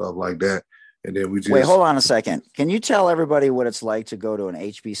players and stuff like that. And then we Wait, just hold on a second. Can you tell everybody what it's like to go to an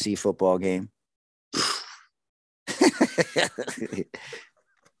HBC football game?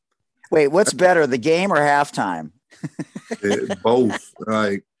 Wait, what's better, the game or halftime? both.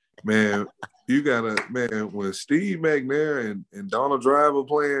 Like, man, you gotta, man, when Steve McNair and Donald Driver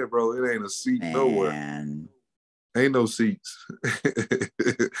playing, bro, it ain't a seat nowhere. Man. Ain't no seats.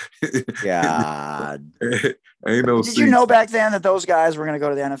 God. Ain't no Did you seats. know back then that those guys were going to go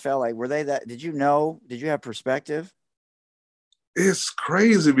to the NFL? Like, were they that? Did you know? Did you have perspective? It's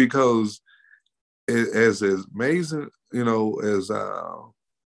crazy because as amazing, as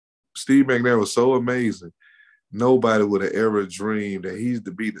Steve McNair was so amazing. Nobody would have ever dreamed that he'll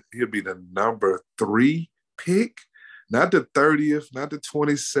be the number 3 pick, not the 30th, not the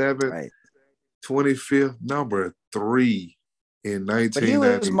 27th, Right. 25th, number 3 in But he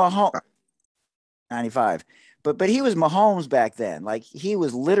was 1990. Mahomes, 95. But he was Mahomes back then. Like, he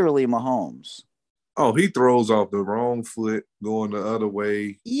was literally Mahomes. Oh, he throws off the wrong foot going the other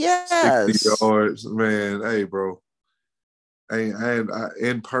way, 60 Yes. yards. Man, hey, bro.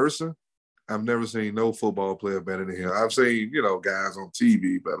 In person, I've never seen no football player better than him. I've seen, guys on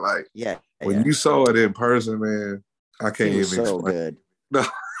TV, but like Yeah. when Yeah. you saw it in person, man, I can't He was even so explain. good. No.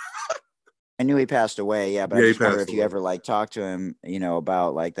 I knew he passed away. Yeah. But I Yeah, he just wonder passed if you away. ever like talked to him,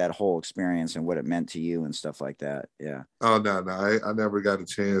 about like that whole experience and what it meant to you and stuff like that. Yeah. Oh no, I never got a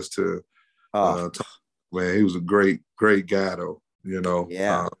chance to Oh, talk. Man, he was a great, great guy though.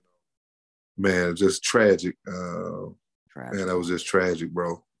 yeah. Man, just tragic. Man, Tragic. that was just tragic,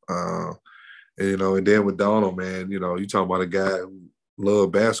 bro. And then with Donald, man, you talking about a guy who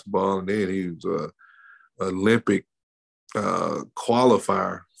loved basketball, and then he was a Olympic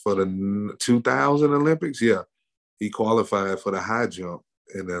qualifier for the 2000 Olympics. Yeah, he qualified for the high jump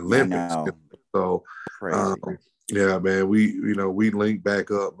in the I Olympics. know. So, um, Crazy. yeah, man, we linked back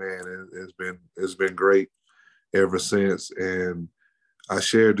up, man. It's been great ever since. And I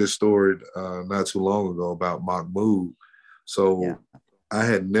shared this story not too long ago about Mahmoud. Yeah. So I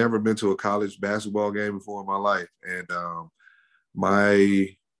had never been to a college basketball game before in my life, and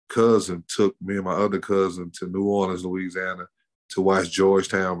my cousin took me and my other cousin to New Orleans, Louisiana, to watch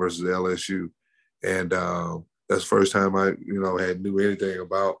Georgetown versus LSU, and that's the first time I, had knew anything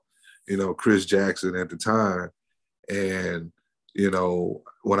about, Chris Jackson at the time, and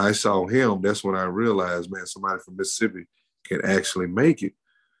when I saw him, that's when I realized, man, somebody from Mississippi can actually make it.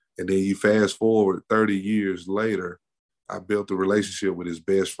 And then you fast forward 30 years later, I built a relationship with his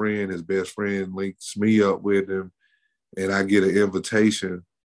best friend. His best friend links me up with him, and I get an invitation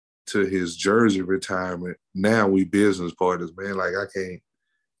to his Jersey retirement. Now we business partners, man. Like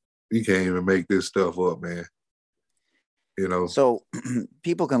you can't even make this stuff up, man. So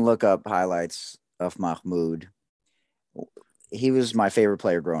people can look up highlights of Mahmoud. He was my favorite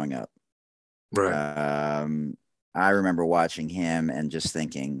player growing up. Right. I remember watching him and just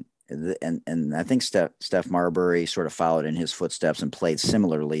thinking, and I think Steph Marbury sort of followed in his footsteps and played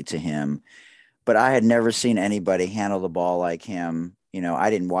similarly to him. But I had never seen anybody handle the ball like him. I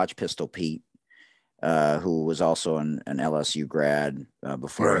didn't watch Pistol Pete, who was also an LSU grad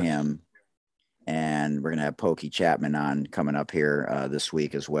before Right. him. And we're going to have Pokey Chapman on coming up here this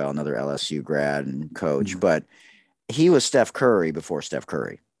week as well, another LSU grad and coach. Mm-hmm. But he was Steph Curry before Steph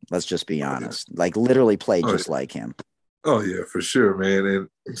Curry. Let's just be honest. Yeah. Like literally played just like him. Oh, yeah, for sure, man. And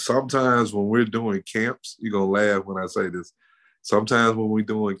sometimes when we're doing camps, you're going to laugh when I say this. Sometimes when we're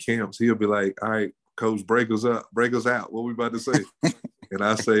doing camps, he'll be like, all right, coach, break us out. What we about to say? And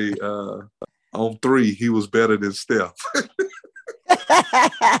I say, on 3, he was better than Steph.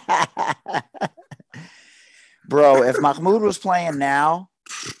 Bro, if Mahmoud was playing now,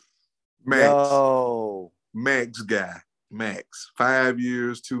 Max guy, Max, 5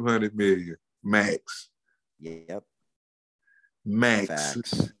 years, 200 million, Max. Yep. Max.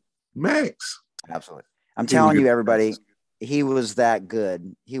 Facts. Max. Absolutely. I'm He would telling get you, the everybody, passes. he was that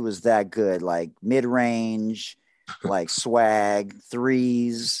good. He was that good. Like mid range, like swag,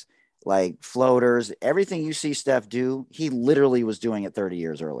 threes, like floaters. Everything you see Steph do, he literally was doing it 30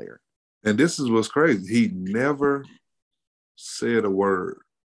 years earlier. And this is what's crazy. He never said a word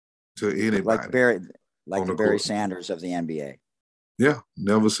to Like anybody Barry, like on the the Barry court. Sanders of the NBA. Yeah,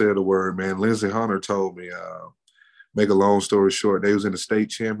 never said a word, man. Lindsey Hunter told me, make a long story short, they was in the state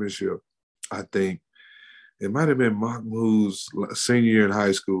championship. I think it might have been Mahmoud's senior year in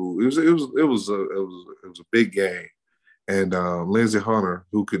high school. It was a big game. And Lindsey Hunter,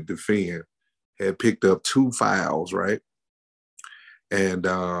 who could defend, had picked up 2 fouls, right? And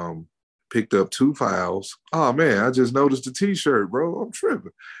picked up 2 fouls. Oh man, I just noticed the T-shirt, bro. I'm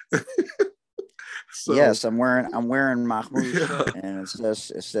tripping. So Yes, I'm wearing Mahmoud's yeah. shirt, and it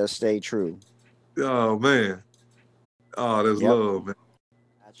says "Stay true." Oh man. Oh, that's Yep, love, man.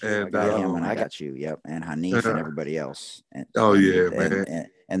 I And got him, and I got you. Yep, and Hanif and uh, everybody else, and oh and yeah, and man. and,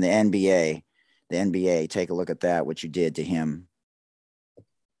 and the NBA, the NBA. Take a look at that. What you did to him.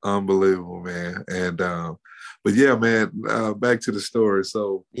 Unbelievable, man. And but yeah, man, back to the story.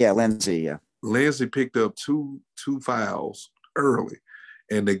 So Yeah, Lindsay. Yeah. Lindsey picked up two fouls early.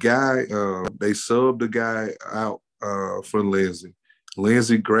 And the guy, they subbed the guy out for Lindsey.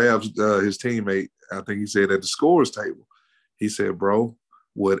 Lindsey grabs his teammate, I think he said at the scores table. He said, bro,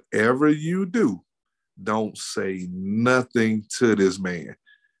 whatever you do, don't say nothing to this man.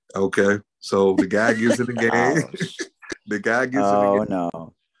 Okay. So the guy gets in the game. Oh, The guy gets in the game oh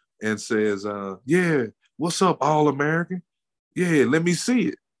no. and says, yeah, what's up, All American? Yeah, let me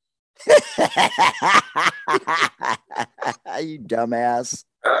see it. You dumbass.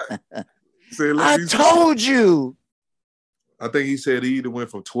 Said, let I me see it. told you. I think he said he either went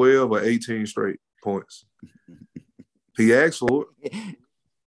from 12 or 18 straight points. He asked for it.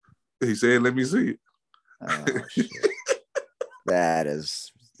 He said, let me see Oh it. shit. That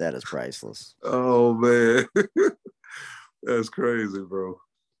is priceless. Oh, man. That's crazy, bro.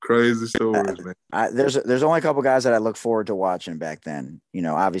 Crazy stories, man. There's only a couple guys that I look forward to watching back then.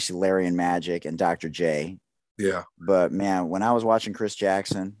 Obviously Larry and Magic and Dr. J. Yeah. But man, when I was watching Chris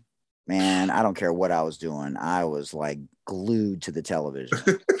Jackson, man, I don't care what I was doing. I was like glued to the television.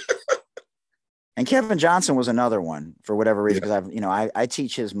 And Kevin Johnson was another one for whatever reason, Yeah. because I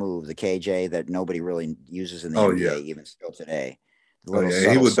teach his move, the KJ that nobody really uses in the Oh, NBA yeah. even still today. The Oh, little yeah. He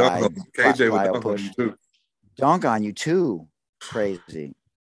subtle would dunk on side KJ would plyo dunk on you, push. too. Dunk on you too. Crazy.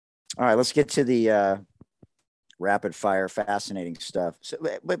 All right, let's get to the rapid fire, fascinating stuff. So,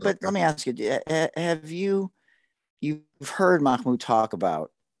 but let me ask you: have you've heard Mahmoud talk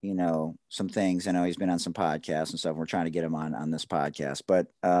about some things? I know he's been on some podcasts and stuff. We're trying to get him on this podcast, but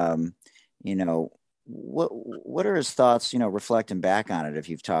you know what are his thoughts? Reflecting back on it, if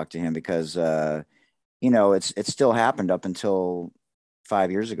you've talked to him, because it's still happened up until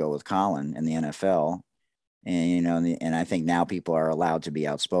 5 years ago with Colin in the NFL. And and I think now people are allowed to be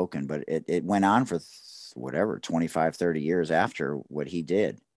outspoken, but it went on for whatever 25, 30 years after what he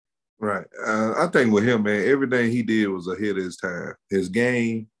did. Right. I think with him, man, everything he did was ahead of his time. His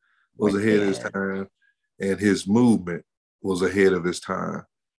game was Way ahead of his ahead. time, and his movement was ahead of his time.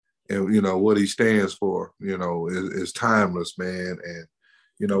 And what he stands for, is timeless, man. And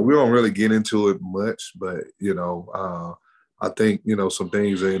we don't really get into it much, but I think some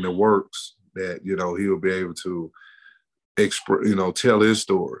things are in the works that he'll be able to tell his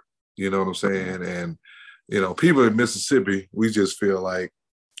story. You know what I'm saying? And people in Mississippi, we just feel like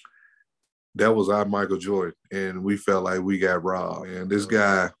that was our Michael Jordan, and we felt like we got robbed. And this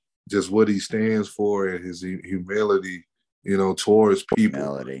guy, just what he stands for and his humility, towards people.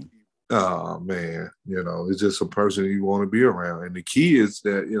 Melody. Oh man, it's just a person you want to be around, and the kids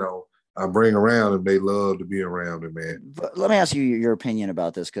that I bring around and they love to be around him, man. But let me ask you your opinion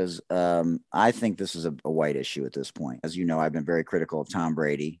about this, because I think this is a white issue at this point. As you know, I've been very critical of Tom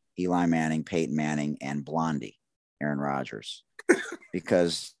Brady, Eli Manning, Peyton Manning, and Blondie, Aaron Rodgers,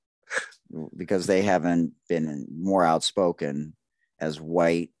 because they haven't been more outspoken as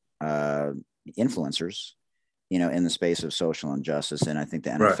white influencers, in the space of social injustice. And I think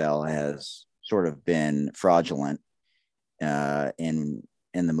the Right. NFL has sort of been fraudulent in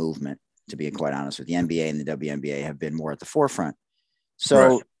the movement, to be quite honest with you. The NBA and the WNBA have been more at the forefront. So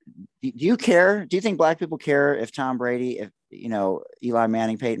Right. do you care? Do you think black people care if Tom Brady, if Eli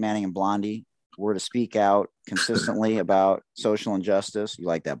Manning, Peyton Manning, and Blondie were to speak out consistently about social injustice? You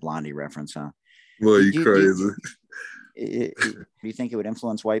like that Blondie reference, huh? Boy, Do, you do, do, crazy. do you think it would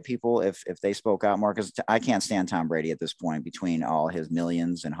influence white people if they spoke out more? Because I can't stand Tom Brady at this point, between all his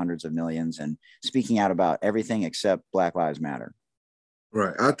millions and hundreds of millions, and speaking out about everything except Black Lives Matter.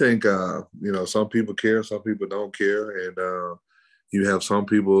 Right. I think some people care, some people don't care, and you have some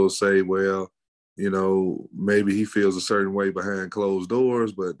people say, well, maybe he feels a certain way behind closed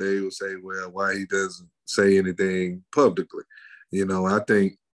doors, but they will say, well, why he doesn't say anything publicly? I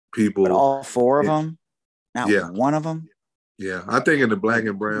think But people, all four of them, not yeah, one of them. yeah. I think in the black Like,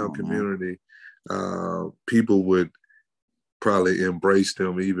 and come brown on, man. community, people would probably embrace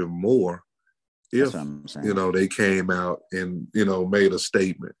them even more That's if, what I'm saying. they came out and, made a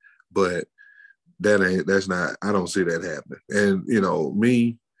statement. But that's not, I don't see that happening. And,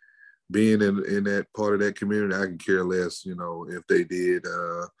 me being in that part of that community, I can care less, if they did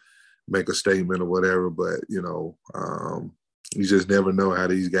make a statement or whatever. But, you just never know how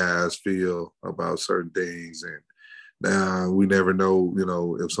these guys feel about certain things. And now we never know,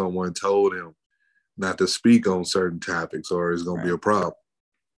 if someone told him not to speak on certain topics or it's going to be Right. a problem.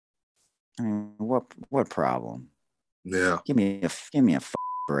 I mean, what problem? Yeah. Give me a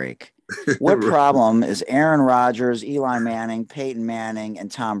break. What problem is Aaron Rodgers, Eli Manning, Peyton Manning, and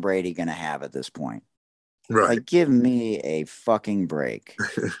Tom Brady going to have at this point? Right. Like, give me a fucking break.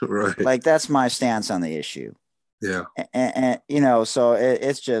 Right. Like, that's my stance on the issue. Yeah. And so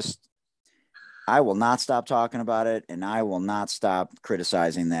it's just, I will not stop talking about it, and I will not stop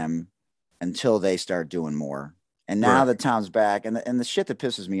criticizing them until they start doing more. And now that Tom's back, and the shit that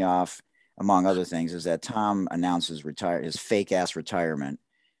pisses me off, among other things, is that Tom announces his fake ass retirement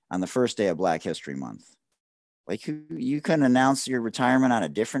on the first day of Black History Month. Like, you couldn't announce your retirement on a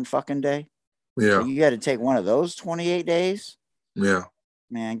different fucking day? Yeah. Like, you got to take one of those 28 days? Yeah.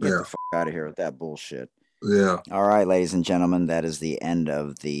 Man, get the fuck out of here with that bullshit. Yeah. All right, ladies and gentlemen, that is the end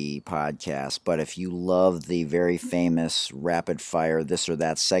of the podcast. But if you love the very famous rapid fire this or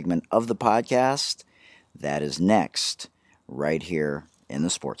that segment of the podcast, that is next, right here in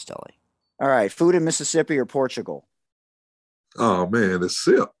the Sports Deli. All right, food in Mississippi or Portugal? Oh man, the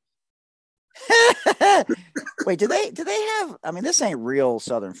sip. Wait, do they have? I mean, this ain't real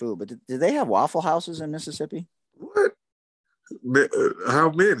Southern food, but do they have Waffle Houses in Mississippi? What? How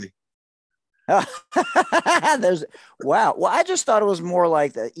many? There's wow. Well, I just thought it was more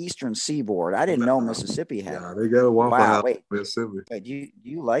like the Eastern Seaboard. I didn't know Mississippi had. Yeah, they got a Waffle House in Mississippi. Wait, do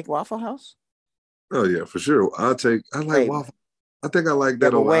you like Waffle House? Oh yeah, for sure. I like waffle. I think I like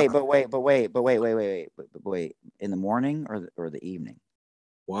that. But wait. In the morning or the evening?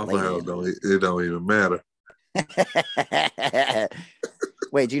 Waffle House it don't even matter.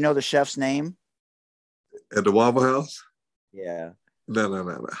 Wait, do you know the chef's name? At the Waffle House? Yeah.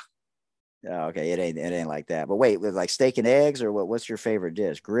 No. Oh, okay, it ain't like that. But wait, with like steak and eggs or what? What's your favorite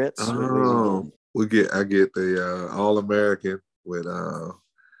dish? Grits? Oh, I get the All American with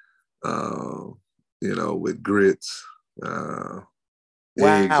with grits.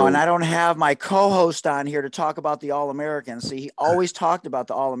 Wow, and I don't have my co-host on here to talk about the All American. See, he always talked about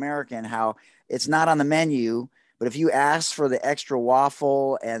the All American, how it's not on the menu, but if you ask for the extra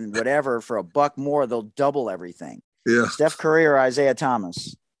waffle and whatever for $1 more, they'll double everything. Yeah. Steph Curry or Isaiah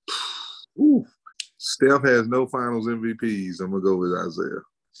Thomas? Ooh. Steph has no finals MVPs. I'm going to go with Isaiah.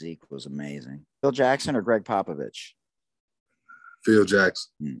 Zeke was amazing. Phil Jackson or Greg Popovich? Phil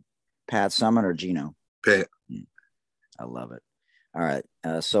Jackson. Pat Summitt or Geno? Pat. I love it. All right.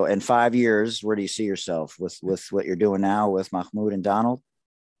 So in 5 years, where do you see yourself with what you're doing now with Mahmoud and Donald,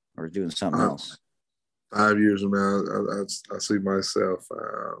 or doing something else? 5 years from now, I see myself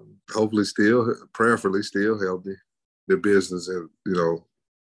hopefully prayerfully still healthy. The business has,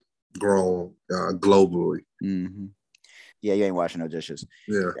 grown globally. Mm-hmm. Yeah, you ain't washing no dishes.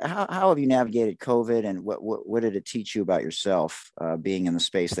 Yeah. How have you navigated COVID, and what did it teach you about yourself being in the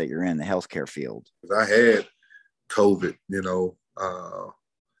space that you're in, the healthcare field? I had COVID,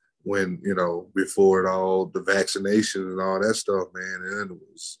 when, before it all, the vaccination and all that stuff, man, and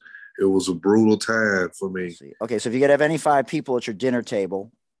it was a brutal time for me. Okay, so if you could have any 5 people at your dinner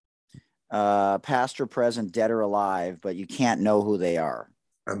table, past or present, dead or alive, but you can't know who they are.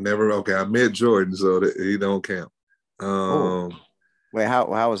 I met Jordan, so he don't count. Wait,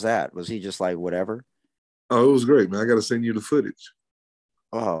 how was that? Was he just like whatever? Oh, it was great, man. I got to send you the footage.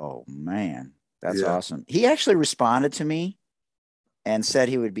 Oh man, that's awesome. He actually responded to me and said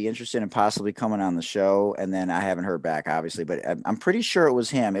he would be interested in possibly coming on the show. And then I haven't heard back, obviously, but I'm pretty sure it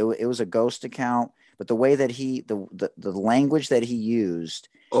was him. It was a ghost account, but the way that the language that he used,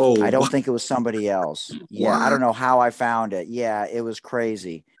 I don't think it was somebody else. Yeah, I don't know how I found it. Yeah, it was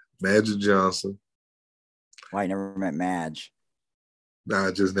crazy. Magic Johnson. Well, I never met Madge. Nah,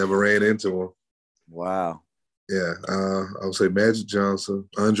 I just never ran into him. Wow. Yeah, I would say Magic Johnson,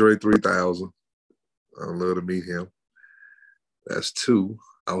 Andre 3000. I'd love to meet him. That's 2.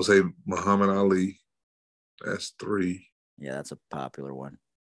 I would say Muhammad Ali. That's 3. Yeah, that's a popular one.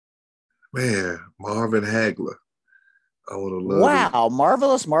 Man, Marvin Hagler. I would have loved it. Wow,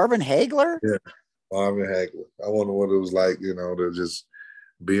 marvelous Marvin Hagler. Yeah, Marvin Hagler. I wonder what it was like, to just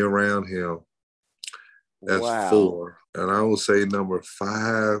be around him. That's Wow. 4. And I would say number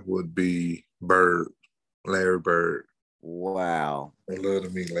 5 would be Bird, Larry Bird. Wow. I'd love to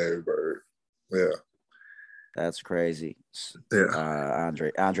meet Larry Bird. Yeah. That's crazy. Yeah.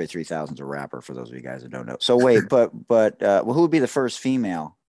 Andre 3000 is a rapper for those of you guys that don't know. So wait, but well, who would be the first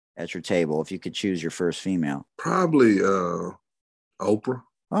female at your table if you could choose your first female? Probably Oprah.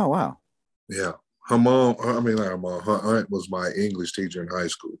 Oh wow. Yeah. Her mom, I mean, not her mom, her aunt was my English teacher in high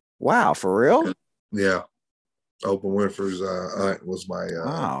school. Wow, for real? Yeah. Oprah Winfrey's aunt was my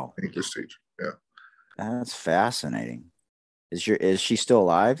Wow. English teacher. Yeah. That's fascinating. Is she still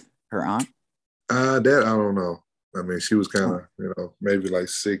alive, her aunt? That I don't know. I mean, she was kind of, maybe like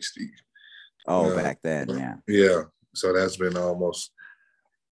 60. Oh, back then, yeah. Yeah. So that's been almost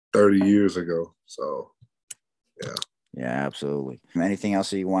 30 years ago. So, yeah. Yeah, absolutely. Anything else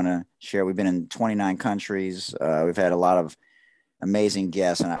that you want to share? We've been in 29 countries. We've had a lot of amazing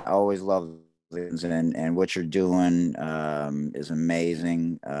guests, and I always love this. And what you're doing is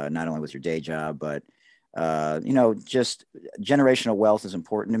amazing, not only with your day job, but, just generational wealth is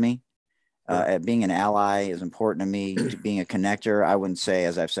important to me. Being an ally is important to me. Being a connector, I wouldn't say,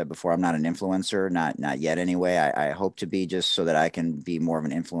 as I've said before, I'm not an influencer, not yet anyway. I hope to be, just so that I can be more of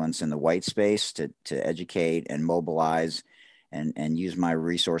an influence in the white space to educate and mobilize and use my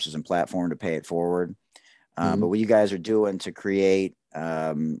resources and platform to pay it forward. But what you guys are doing to create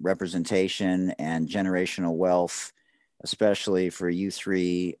representation and generational wealth, especially for you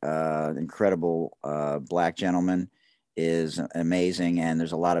three incredible Black gentlemen, is amazing. And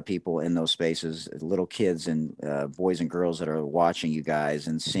there's a lot of people in those spaces, little kids and boys and girls that are watching you guys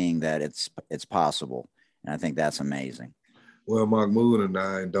and seeing that it's possible. And I think that's amazing. Well, Mahmoud and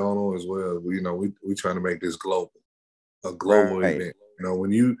I and Donald as well, we trying to make this a global Right. event.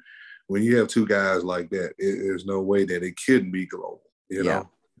 When you have 2 guys like that, there's no way that it couldn't be global. Yeah.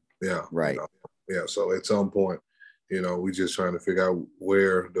 Yeah. Right. Yeah. So at some point, we just trying to figure out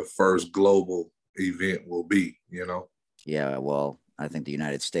where the first global event will be. Yeah, well, I think the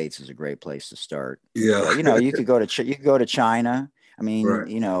United States is a great place to start. Yeah. You could go to China. I mean,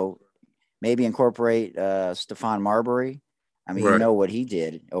 Right. Maybe incorporate Stephon Marbury. I mean, you Right. know what he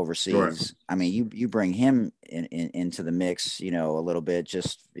did Right. overseas. I mean, you bring him into the mix, a little bit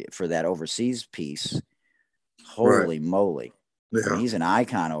just for that overseas piece. Right. Holy moly! I mean, Yeah. he's an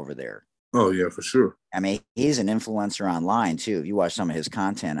icon over there. Oh yeah, for sure. I mean, he's an influencer online too. If you watch some of his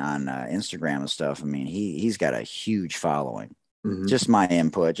content on Instagram and stuff, I mean, he's got a huge following. Mm-hmm. Just my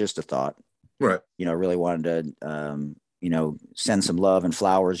input, just a thought. Right. Really wanted to, send some love and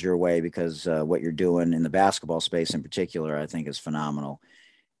flowers your way, because what you're doing in the basketball space in particular, I think, is phenomenal.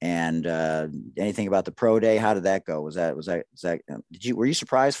 And anything about the pro day? How did that go? Were you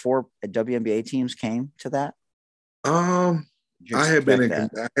surprised 4 WNBA teams came to that? Did you I have been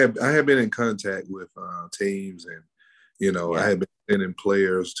expect that? I have been in contact with teams, and I Yeah. have been sending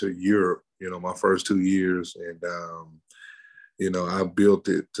players to Europe. My first 2 years, and I built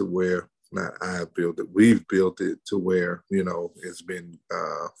it to where, not I built it, we've built it to where it's been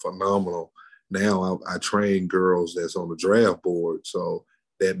phenomenal. Now I train girls that's on the draft board, so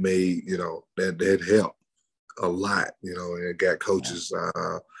that made that helped a lot. And it got coaches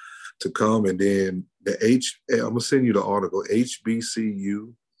to come, and then I'm gonna send you the article,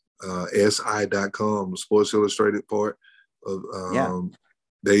 HBCU SI.com, the Sports Illustrated part of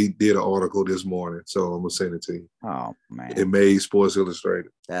they did an article this morning, so I'm gonna send it to you. Oh man, it made Sports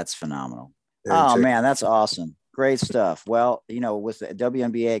Illustrated. That's phenomenal. And Oh man, that's awesome. Great stuff. Well, with the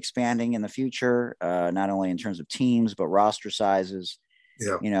WNBA expanding in the future, not only in terms of teams but roster sizes,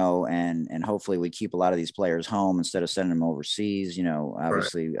 yeah, and hopefully we keep a lot of these players home instead of sending them overseas.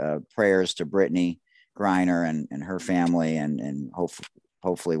 Obviously, prayers to Brittany Griner and her family, and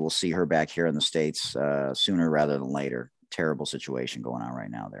hopefully we'll see her back here in the States sooner rather than later. Terrible situation going on right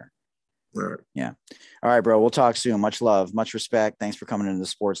now there. Right. Yeah. All right, bro. We'll talk soon. Much love, much respect. Thanks for coming into the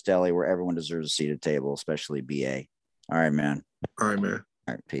Sports Deli, where everyone deserves a seat at the table, especially BA. All right, man. All right, man.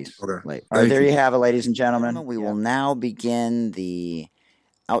 All right, peace. Okay. All right, there you have it, ladies and gentlemen. We will now begin the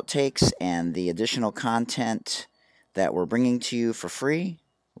outtakes and the additional content that we're bringing to you for free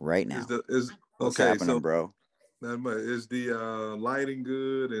right now. What's happening, bro? Is the lighting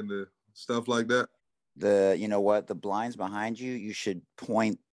good and the stuff like that? The blinds behind you, you should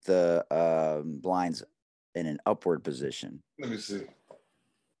point the blinds in an upward position. Let me see.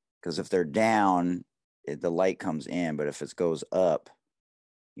 Because if they're down, the light comes in, but if it goes up,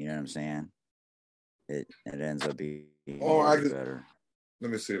 you know what I'm saying? It ends up being Oh, I Is it can. better?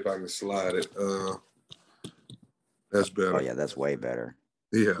 Let me see if I can slide it. That's better. Oh yeah, that's way better.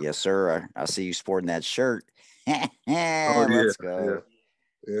 Yeah. Yes, sir. I see you sporting that shirt. Oh yeah. Let's Yeah. go.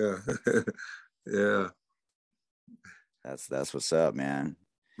 Yeah. Yeah. That's what's up, man.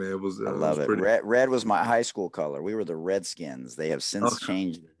 Man, it was I it love was it. pretty. Red was my high school color. We were the Redskins. They have since Okay.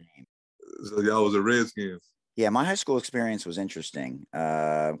 changed the name. So y'all was a Redskins. Yeah, my high school experience was interesting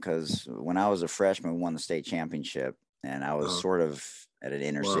because when I was a freshman, we won the state championship, and I was Uh, sort of at an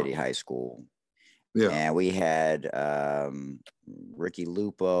inner wow. city high school, Yeah. and we had Ricky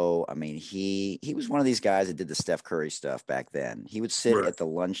Lupo. I mean, he was one of these guys that did the Steph Curry stuff back then. He would sit Right. at the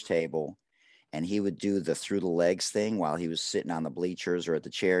lunch table and he would do the through the legs thing while he was sitting on the bleachers or at the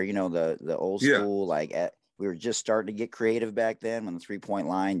chair. You know, the old Yeah. school, we were just starting to get creative back then when the 3-point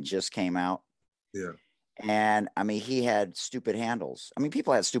line just came out. Yeah. And I mean, he had stupid handles. I mean,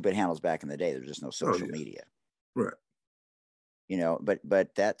 people had stupid handles back in the day. There was just no Oh social yeah. media, Right. you know. But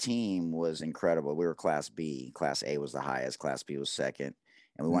that team was incredible. We were Class B. Class A was the highest. Class B was second,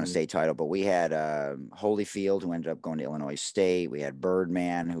 and we won a Mm-hmm. state title. But we had Holyfield, who ended up going to Illinois State. We had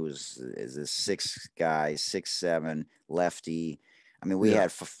Birdman, who is a 6'7" lefty. I mean, we Yeah.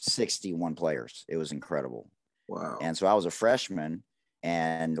 had 61 players. It was incredible. Wow. And so I was a freshman,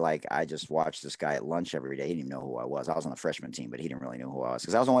 and like I just watched this guy at lunch every day. He didn't even know who I was. I was on the freshman team, but he didn't really know who I was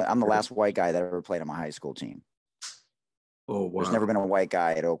because I'm the last white guy that ever played on my high school team. Oh There's never wow. been a white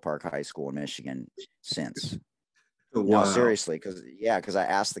guy at Oak Park High School in Michigan since. No, Wow. seriously, because I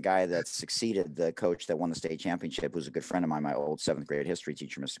asked the guy that succeeded the coach that won the state championship, who's a good friend of mine, my old 7th grade history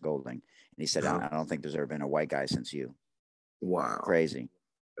teacher, Mr. Golding, and he said, Uh-huh. I don't think there's ever been a white guy since you. Wow. Crazy.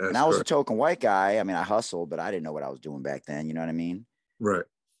 And That's I was crazy. a token white guy. I mean, I hustled, but I didn't know what I was doing back then. You know what I mean? Right.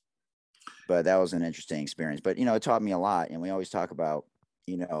 But that was an interesting experience. But, you know, it taught me a lot. And we always talk about,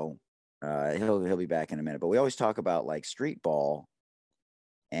 you know, he'll be back in a minute, but we always talk about like street ball.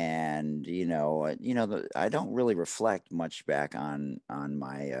 And I don't really reflect much back on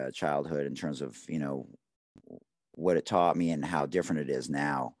my childhood in terms of what it taught me and how different it is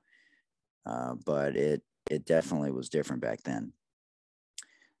now. But it definitely was different back then.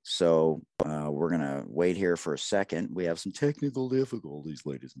 So we're gonna wait here for a second. We have some technical difficulties,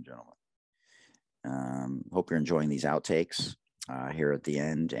 ladies and gentlemen. Hope you're enjoying these outtakes here at the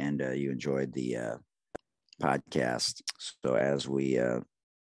end, and you enjoyed the podcast. So as we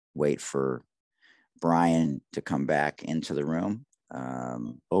wait for Brian to come back into the room.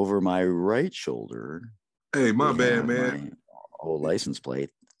 Over my right shoulder, Hey, my bad, man. My old license plate,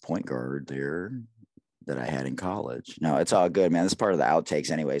 point guard there that I had in college. No, it's all good, man. This is part of the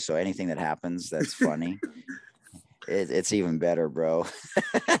outtakes anyway. So anything that happens that's funny, it's even better, bro.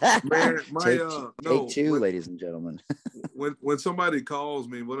 Man, take no, two, ladies and gentlemen. when somebody calls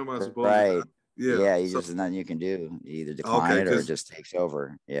me, what am I supposed to Right. do? Yeah, there's nothing you can do. You either decline Okay, it or it just takes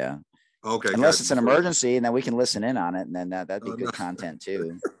over. Yeah. Okay, Unless gotcha. it's an emergency, and then we can listen in on it, and then that'd be good No. content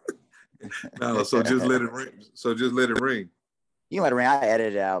too. No, so just let it ring. So just let it ring. You can let it ring. I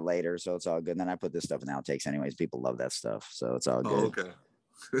edit it out later, so it's all good. And then I put this stuff in outtakes anyways. People love that stuff, so it's all good. Okay.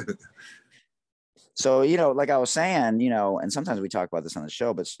 So, like I was saying, and sometimes we talk about this on the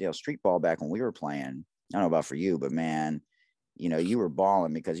show, but street ball back when we were playing, I don't know about for you, but man, you were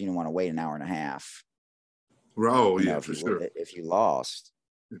balling because you didn't want to wait an hour and a half. Oh, yeah, for sure. If you lost.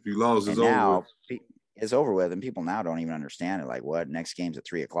 If you lost, it's over with. It's over with, and people now don't even understand it. Like, what? Next game's at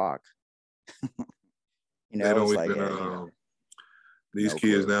 3:00. They don't it's even. like these no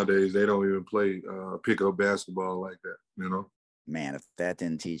kids clue. nowadays, they don't even play pickup basketball like that. Man, if that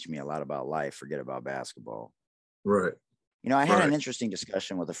didn't teach me a lot about life, forget about basketball. Right. I had an interesting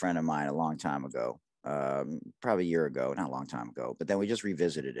discussion with a friend of mine a long time ago, probably a year ago, not a long time ago, but then we just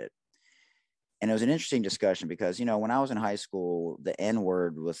revisited it. And it was an interesting discussion because, when I was in high school, the N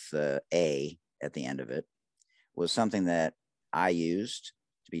word with the A at the end of it was something that I used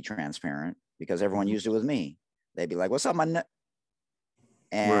to be transparent because everyone used it with me. They'd be like, "What's up, my?"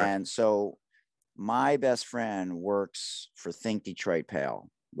 And so my best friend works for Think Detroit Pal,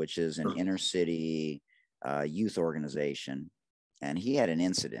 which is an inner city youth organization. And he had an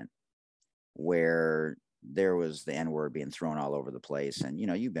incident where there was the N word being thrown all over the place. And,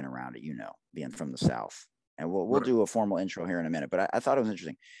 you've been around it, being from the South. And we'll do a formal intro here in a minute. But I thought it was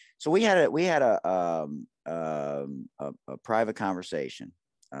interesting. So we had a private conversation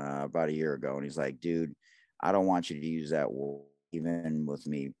about a year ago. And he's like, dude, I don't want you to use that word even with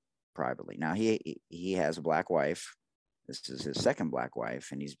me privately. Now he has a black wife. This is his second black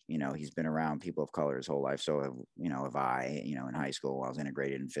wife, and he's been around people of color his whole life. So have I, in high school, I was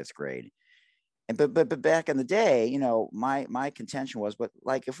integrated in 5th grade. And but back in the day, my contention was, but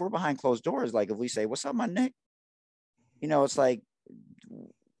like if we're behind closed doors, like if we say, "What's up, my Nick?" you know, it's like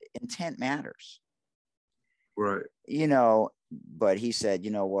intent matters. Right. You know, but he said,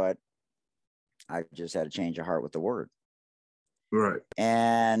 you know what? I just had a change of heart with the word. Right.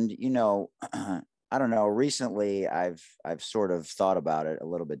 And, you know, I don't know, recently I've sort of thought about it a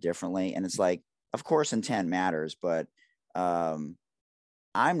little bit differently. And it's like, of course, intent matters, but I'm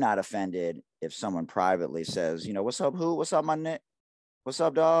not offended if someone privately says, you know, what's up, who? What's up, my Nick? What's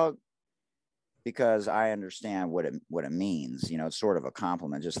up, dog? Because I understand what it means. You know, it's sort of a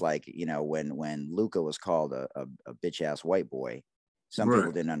compliment, just like, you know, when Luca was called a bitch ass white boy, some Right.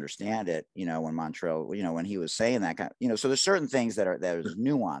 people didn't understand it, you know, when Montreal, you know, when he was saying that kind of, you know, so there's certain things there's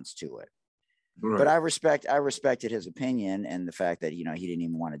nuance to it. Right. But I respected his opinion and the fact that, you know, he didn't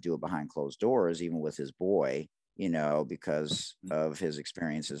even want to do it behind closed doors, even with his boy, you know, because of his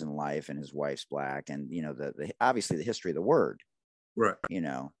experiences in life, and his wife's black, and, you know, the obviously the history of the word, Right. you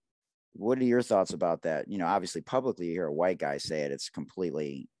know. What are your thoughts about that? You know, obviously publicly you hear a white guy say it, it's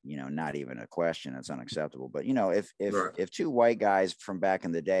completely, you know, not even a question. It's unacceptable. But, you know, if two white guys from back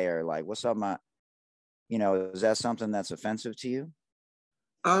in the day are like, what's up, my, you know, is that something that's offensive to you?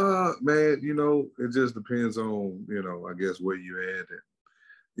 Man, you know, it just depends on, you know, I guess where you at it.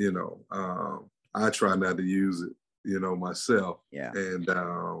 You know, I try not to use it, you know, myself. Yeah. And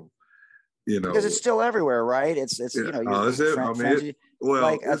you know, because it's still everywhere, right? It's yeah, you know, your friends,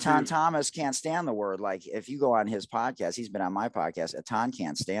 like Atan Thomas can't stand the word. Like if you go on his podcast, he's been on my podcast. Atan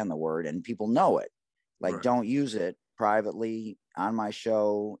can't stand the word, and people know it. Like, right. Don't use it privately on my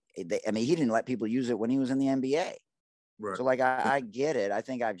show. I mean, he didn't let people use it when he was in the NBA. Right. So, like, I get it. I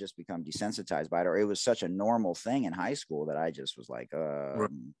think I've just become desensitized by it, or it was such a normal thing in high school that I just was like, right.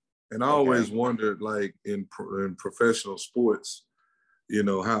 And I always wondered, like in professional sports, you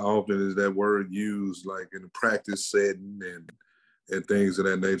know, how often is that word used, like in a practice setting and things of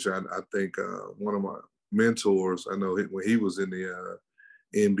that nature. I think one of my mentors, I know when he was in the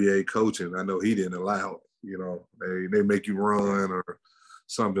NBA coaching, I know he didn't allow it. You know, they make you run or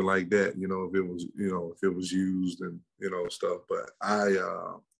something like that. You know, if it was used and, you know, stuff. But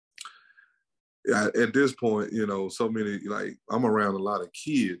at this point, you know, so many, like I'm around a lot of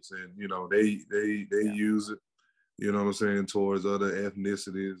kids, and you know they use it. You know what I'm saying, towards other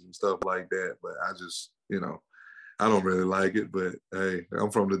ethnicities and stuff like that. But I just, you know, I don't really like it. But hey, I'm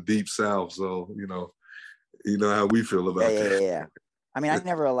from the deep South, so you know how we feel about that. Yeah. I mean, I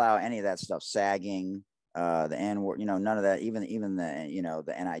never allow any of that stuff, sagging, the N word, you know, none of that, even the, you know,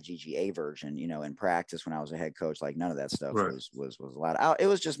 the NIGGA version, you know, in practice when I was a head coach, like none of that stuff Right. was allowed. It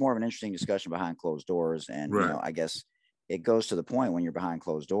was just more of an interesting discussion behind closed doors. And, Right. you know, I guess it goes to the point when you're behind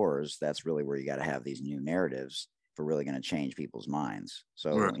closed doors, that's really where you got to have these new narratives for really going to change people's minds.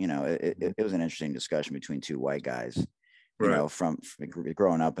 So, right. you know, it was an interesting discussion between two white guys, you right. know, from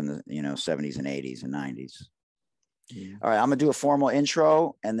growing up in the, you know, 70s and 80s and 90s. Mm-hmm. All right, I'm gonna do a formal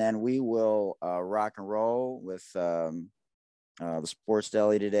intro, and then we will rock and roll with the Sports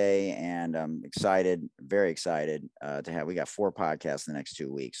Deli today. And I'm excited, very excited to have. We got 4 podcasts in the next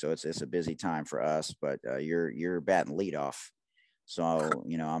 2 weeks, so it's a busy time for us. But you're batting lead off, so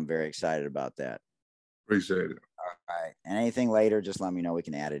you know I'm very excited about that. Appreciate it. All right, and anything later, just let me know. We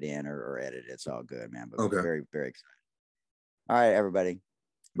can add it in or edit it. It's all good, man. But okay. Very, very excited. All right, everybody.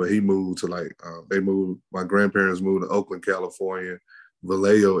 But he moved to my grandparents moved to Oakland, California,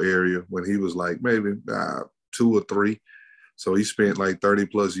 Vallejo area when he was like maybe 2 or 3. So he spent like 30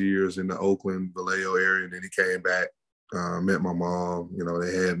 plus years in the Oakland, Vallejo area. And then he came back, met my mom, you know,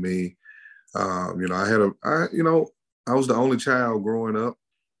 they had me. You know, I was the only child growing up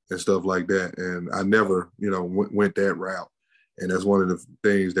and stuff like that. And I never, you know, went that route. And that's one of the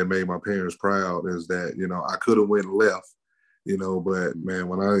things that made my parents proud, is that, you know, I could have went left, you know, but man,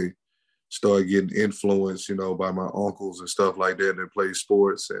 when I started getting influenced, you know, by my uncles and stuff like that that play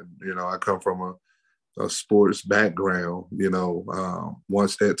sports, and, you know, I come from a sports background, you know,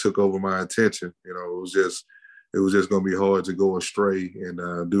 once that took over my attention, you know, it was just going to be hard to go astray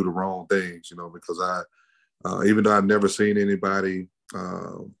and do the wrong things, you know, because even though I've never seen anybody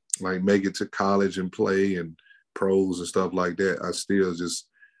like make it to college and play and pros and stuff like that, I still just,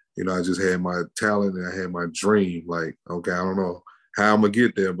 you know, I just had my talent and I had my dream. Like, okay, I don't know how I'm gonna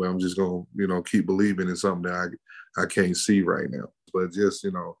get there, but I'm just gonna, you know, keep believing in something that I can't see right now. But just,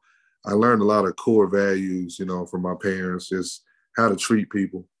 you know, I learned a lot of core values, you know, from my parents, just how to treat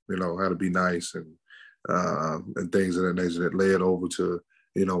people, you know, how to be nice and things of that nature that led over to,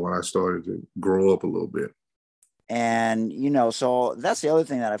 you know, when I started to grow up a little bit. And, you know, so that's the other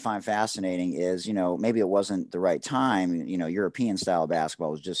thing that I find fascinating is, you know, maybe it wasn't the right time. You know, European style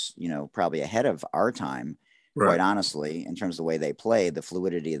basketball was just, you know, probably ahead of our time, Right. quite honestly, in terms of the way they played, the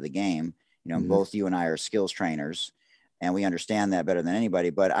fluidity of the game. You know, both you and I are skills trainers. and we understand that better than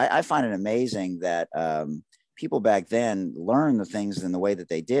anybody. But I find it amazing that people back then learned the things in the way that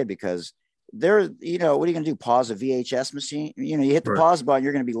they did, because they're, you know, what are you going to do? Pause a VHS machine? You know, you hit the pause button,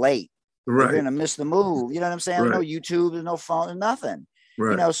 you're going to be late. Right. You're going to miss the move. You know what I'm saying? Right. No YouTube, there's no phone, there's nothing.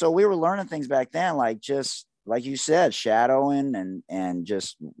 Right. You know, so we were learning things back then, like just like you said, shadowing and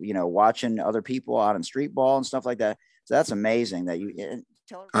just, you know, watching other people out in street ball and stuff like that. So that's amazing that you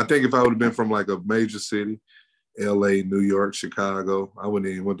I think if I would have been from like a major city, LA, New York, Chicago, I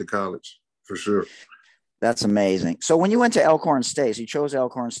wouldn't even went to college for sure. That's amazing. So when you went to Elkhorn State, so you chose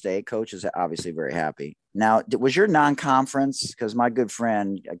Elkhorn State, coach is obviously very happy. Now, was your non-conference, because my good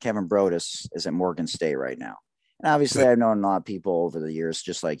friend Kevin Brodus is at Morgan State right now. And obviously I've known a lot of people over the years,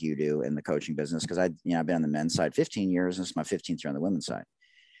 just like you do in the coaching business, because I've been on the men's side 15 years, and this is my 15th year on the women's side.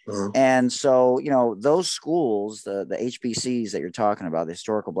 Uh-huh. And so, you know, those schools, the HBCs that you're talking about, the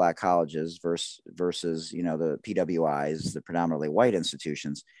historical Black colleges versus, you know, the PWIs, the predominantly white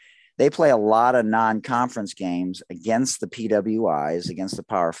institutions, they play a lot of non-conference games against the PWIs, against the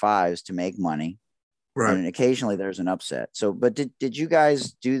Power Fives to make money. Right. And occasionally there's an upset. So, but did you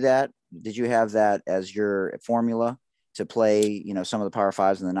guys do that? Did you have that as your formula to play, you know, some of the Power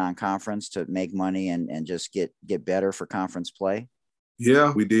Fives in the non-conference to make money and just get better for conference play?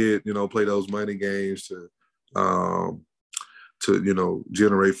 Yeah, we did, you know, play those money games to, you know,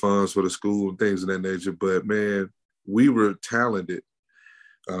 generate funds for the school and things of that nature. But man, we were talented.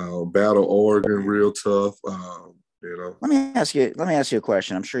 Battle Oregon, real tough. You know. Let me ask you a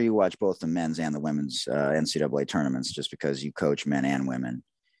question. I'm sure you watch both the men's and the women's NCAA tournaments, just because you coach men and women.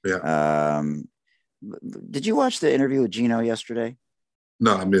 Yeah. Did you watch the interview with Gino yesterday?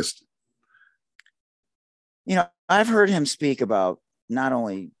 No, I missed it. You know, I've heard him speak about not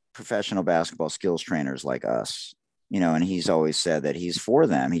only professional basketball skills trainers like us, you know, and he's always said that he's for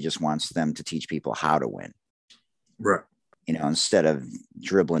them. He just wants them to teach people how to win. Right. You know, instead of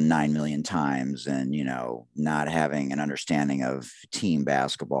dribbling 9 million times and, you know, not having an understanding of team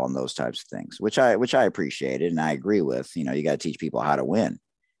basketball and those types of things, which I appreciated and I agree with. You know, you got to teach people how to win.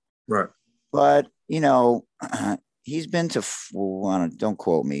 Right. But, you know, he's been to, don't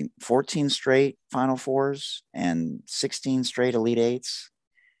quote me, 14 straight Final Fours and 16 straight Elite Eights.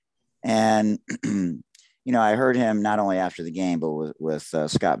 And, you know, I heard him not only after the game, but with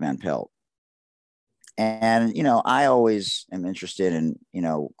Scott Van Pelt. And, you know, I always am interested in, you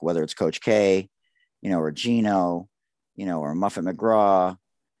know, whether it's Coach K, you know, or Gino, you know, or Muffet McGraw,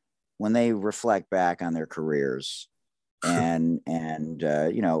 when they reflect back on their careers and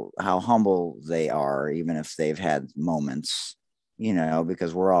you know, how humble they are, even if they've had moments, you know,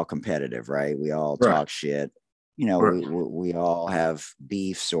 because we're all competitive, right? We all talk shit, you know, we all have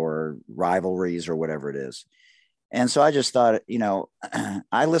beefs or rivalries or whatever it is. And so I just thought, you know,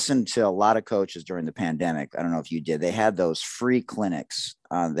 I listened to a lot of coaches during the pandemic. I don't know if you did. They had those free clinics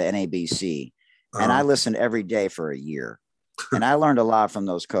on the NABC, and I listened every day for a year. And I learned a lot from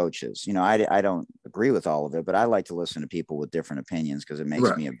those coaches. You know, I don't agree with all of it, but I like to listen to people with different opinions because it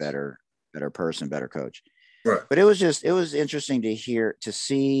makes me a better person, better coach. Right. But it was interesting to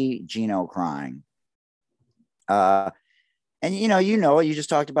see Gino crying. And, you just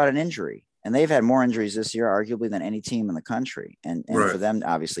talked about an injury. And they've had more injuries this year, arguably, than any team in the country. And for them,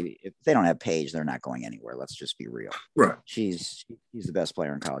 obviously, if they don't have Paige, they're not going anywhere. Let's just be real. Right. He's the best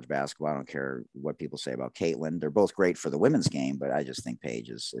player in college basketball. I don't care what people say about Caitlin. They're both great for the women's game, but I just think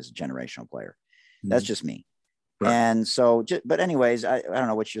Paige is a generational player. Mm-hmm. That's just me. Right. And so, but anyways, I don't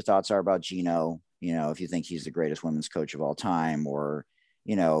know what your thoughts are about Gino. You know, if you think he's the greatest women's coach of all time, or,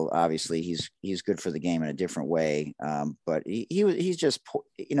 you know, obviously he's good for the game in a different way. But he's just,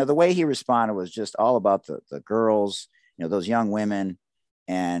 you know, the way he responded was just all about the girls, you know, those young women.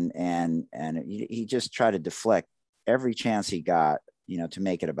 And he just tried to deflect every chance he got, you know, to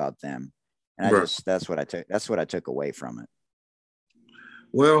make it about them. And that's what I took away from it.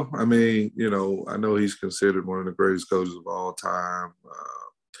 Well, I mean, you know, I know he's considered one of the greatest coaches of all time.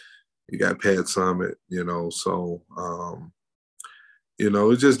 You got Pat Summitt, you know, so, you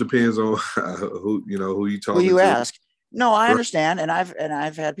know, it just depends on who you talk to. Who you ask. No, I understand. And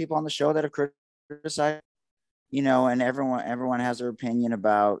I've had people on the show that have criticized, you know, and everyone has their opinion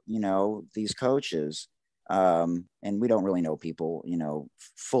about, you know, these coaches. And we don't really know people, you know,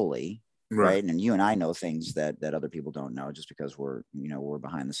 fully. Right. And you and I know things that other people don't know just because we're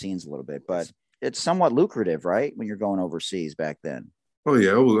behind the scenes a little bit, but it's somewhat lucrative, right? When you're going overseas back then. Oh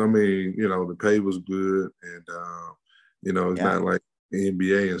yeah. I mean, you know, the pay was good and, you know, it's not like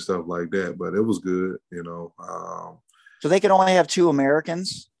NBA and stuff like that, but it was good, you know. So they could only have 2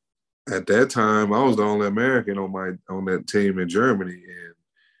 Americans? At that time, I was the only American on that team in Germany. And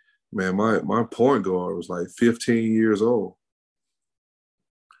Man, my point guard was like 15 years old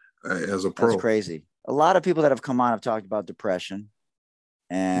as a That's pro. crazy. A lot of people that have come on have talked about depression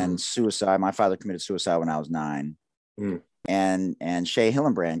and Mm. suicide. My father committed suicide when I was 9. Mm. And Shea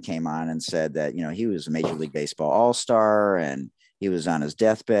Hillenbrand came on and said that, he was a Major League Baseball all-star and he was on his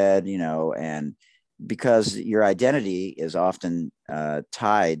deathbed, and because your identity is often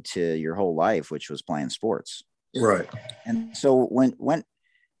tied to your whole life, which was playing sports. Right. And so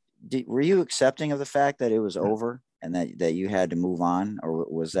were you accepting of the fact that it was over and that you had to move on, or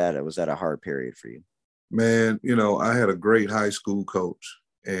was that a hard period for you? Man, I had a great high school coach,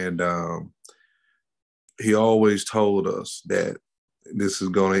 and he always told us that this is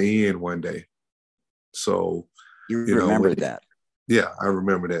going to end one day. So, You remembered that. Yeah, I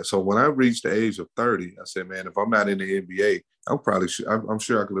remember that. So when I reached the age of 30, I said, man, if I'm not in the NBA, I'm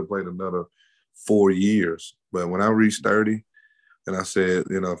sure I could have played another 4 years. But when I reached 30 and I said,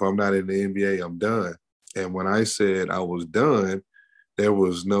 if I'm not in the NBA, I'm done. And when I said I was done, there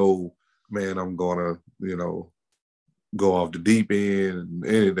was no, man, I'm going to, go off the deep end and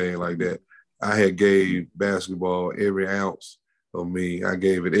anything like that. I had gave basketball every ounce of me. I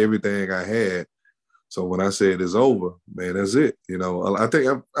gave it everything I had. So when I said it's over, man, that's it. I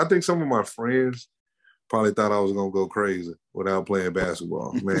think some of my friends probably thought I was gonna go crazy without playing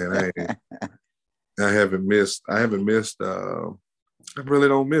basketball. Man, I haven't missed. I really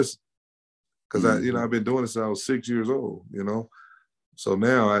don't miss because I've been doing this since I was 6 years old. So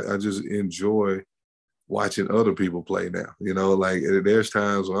now I just enjoy watching other people play now. Like there's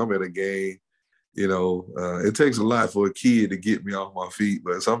times when I'm at a game. It takes a lot for a kid to get me off my feet,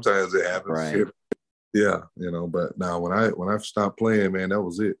 but sometimes it happens. Right. Yeah, but now when I stopped playing, man, that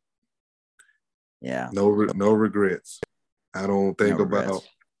was it. Yeah. No regrets. I don't think about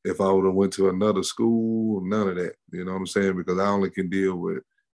if I would have went to another school, none of that. You know what I'm saying? Because I only can deal with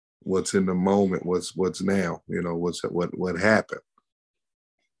what's in the moment, what's now, what happened.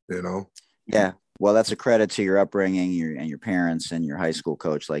 Yeah. Well, that's a credit to your upbringing, your parents and your high school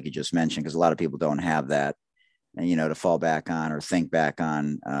coach, like you just mentioned, because a lot of people don't have that, and to fall back on or think back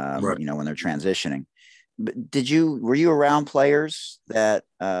on, Right. when they're transitioning. But were you around players that,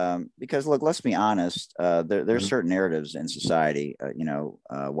 because look, let's be honest, there's certain narratives in society,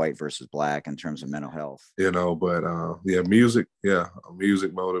 white versus black in terms of mental health. But music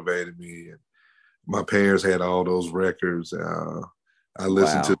motivated me, and my parents had all those records. I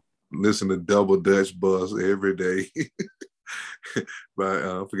listened to Double Dutch Bus every day. But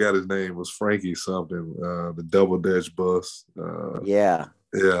I forgot his name was Frankie something. The Double Dutch Bus. Yeah,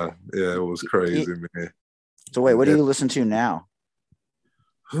 it was crazy, man. So wait, what do you listen to now?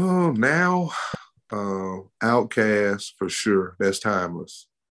 Oh, now, Outkast for sure. That's timeless.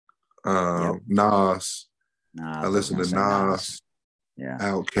 Nas. I listen to Nas. Yeah.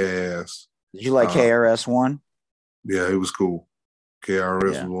 Outkast. Did you like KRS-One? Yeah, it was cool.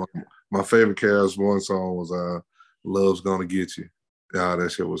 KRS was one. My favorite KRS-One song was "Love's Gonna Get You." Yeah,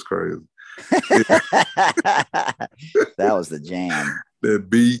 that shit was crazy. That was the jam. That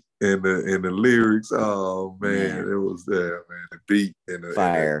beat and the lyrics. Oh man, it was there, man. The beat and the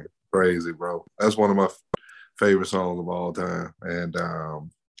fire. Crazy, bro. That's one of my favorite songs of all time. And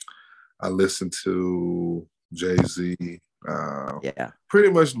I listened to Jay-Z.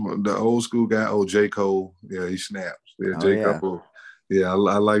 Pretty much the old school guy. Oh, J. Cole. Yeah, he snaps. Yeah, J. Cole. Yeah, I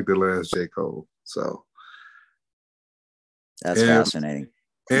like the last J. Cole. So that's fascinating.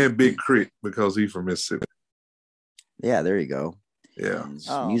 And Big Crit, because he's from Mississippi. Yeah, there you go. Yeah.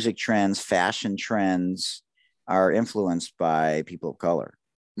 Music trends, fashion trends are influenced by people of color.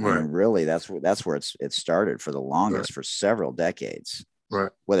 Right. And really, that's where it started for the longest, for several decades.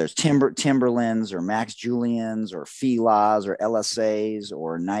 Right. Whether it's Timberlands or Max Julians or Fila's or LSA's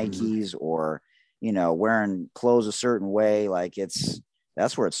or Nikes or, wearing clothes a certain way, like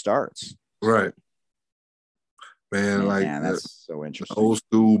that's where it starts. Right. Man, that's so interesting. Old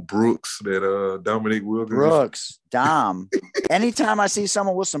school Brooks that Dominique Wilkins. Brooks, Dom. Anytime I see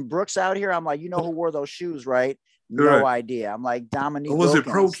someone with some Brooks out here, I'm like, who wore those shoes, right? No idea. I'm like, Dominique was Wilkins.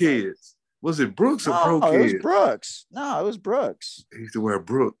 It Pro Kids? Was it Brooks or Pro Kids? It was Brooks. No, it was Brooks. He used to wear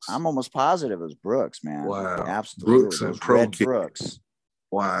Brooks. I'm almost positive it was Brooks, man. Wow. Absolutely. Brooks and Pro Kids. Brooks.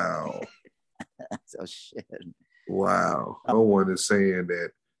 Wow. Oh, shit. Wow. No one is saying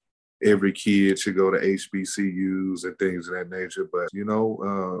that every kid should go to HBCUs and things of that nature. But,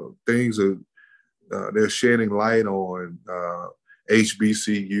 things are, they're shedding light on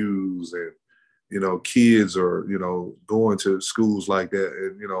HBCUs and, kids are, going to schools like that.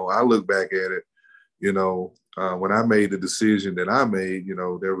 And, I look back at it, when I made the decision that I made,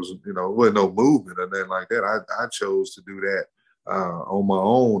 there was, wasn't no movement or nothing like that. I chose to do that on my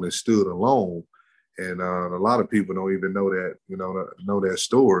own and stood alone. And a lot of people don't even know that, know that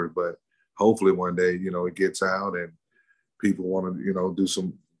story. But hopefully one day, it gets out and people want to,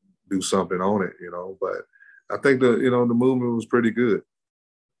 do something on it, But I think the movement was pretty good.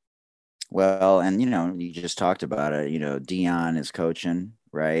 Well, and you just talked about it. Dion is coaching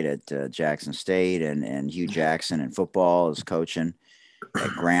right at Jackson State, and Hugh Jackson in football is coaching at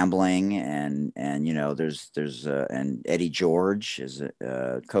Grambling, and there's and Eddie George is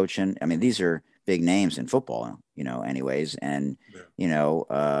coaching. I mean, these are big names in football, anyways, and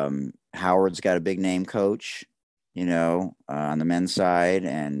Howard's got a big name coach, on the men's side,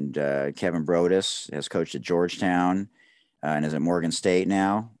 and Kevin Brodus has coached at Georgetown and is at Morgan State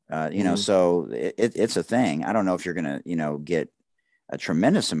now. So it's a thing. I don't know if you're going to, get a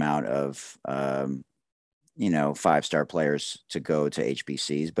tremendous amount of, 5-star players to go to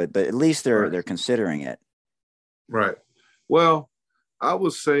HBCs, but at least they're considering it. Right. Well, I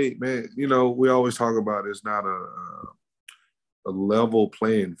would say, man, we always talk about it's not a level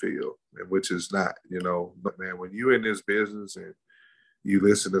playing field, which is not, but man, when you're in this business and you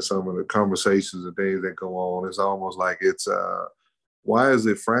listen to some of the conversations and things that go on, it's almost like it's why is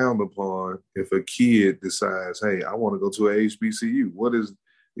it frowned upon if a kid decides, hey, I want to go to a HBCU? What is,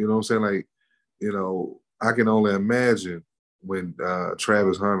 what I'm saying? Like, I can only imagine when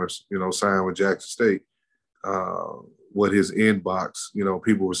Travis Hunter, signed with Jackson State, what his inbox,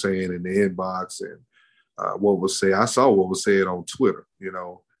 people were saying in the inbox and what was said. I saw what was said on Twitter,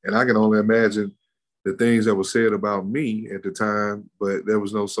 and I can only imagine the things that were said about me at the time, but there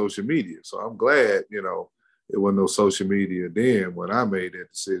was no social media. So I'm glad, there wasn't no social media then when I made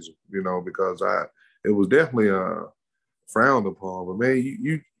that decision, because it was definitely frowned upon. But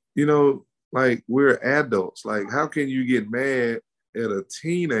man, like we're adults. Like, how can you get mad at a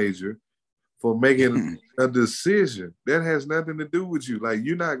teenager for making a decision that has nothing to do with you? Like,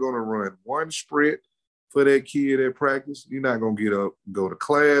 you're not going to run one sprint for that kid at practice. You're not going to get up, go to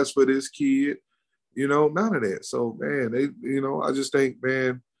class for this kid. None of that. So, man, I just think,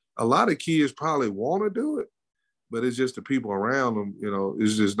 man, a lot of kids probably want to do it, but it's just the people around them,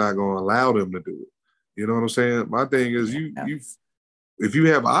 it's just not going to allow them to do it. You know what I'm saying? My thing is if you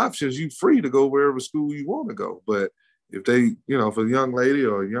have options, you're free to go wherever school you want to go. But if they, if a young lady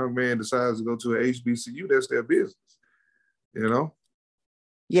or a young man decides to go to an HBCU, that's their business,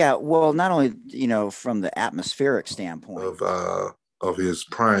 Yeah, well, not only, from the atmospheric standpoint of his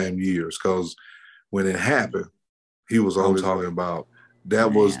prime years, because when it happened, he was always talking about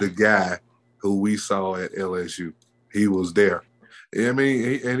that was the guy who we saw at LSU. He was there. I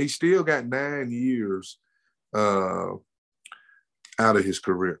mean, and he still got 9 years out of his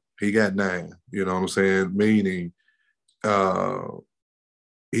career. He got 9, you know what I'm saying? Meaning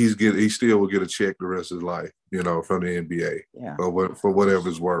he still will get a check the rest of his life, from the NBA for whatever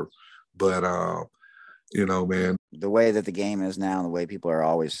it's worth. But, man. The way that the game is now, the way people are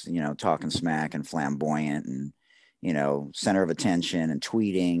always, talking smack and flamboyant and, center of attention and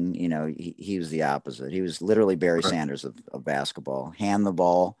tweeting, he was the opposite. He was literally Barry Sanders of basketball. Hand the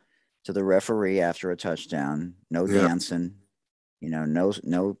ball to the referee after a touchdown, no dancing,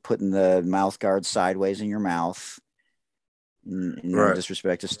 no putting the mouth guard sideways in your mouth. No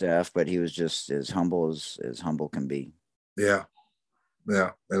disrespect to Steph, but he was just as humble as humble can be. Yeah.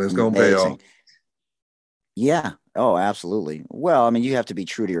 Yeah. And it's going to pay off. Yeah. Oh, absolutely. Well, I mean, you have to be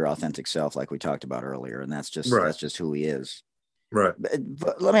true to your authentic self, like we talked about earlier, and that's just who he is. Right.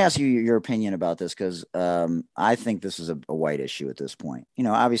 But let me ask you your opinion about this, because I think this is a white issue at this point.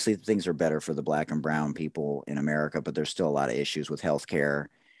 Obviously things are better for the Black and brown people in America, but there's still a lot of issues with healthcare,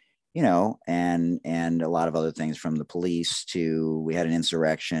 and a lot of other things, from the police to, we had an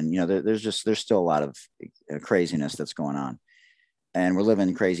insurrection. There's still a lot of craziness that's going on. And we're living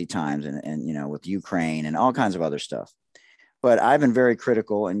in crazy times, and with Ukraine and all kinds of other stuff. But I've been very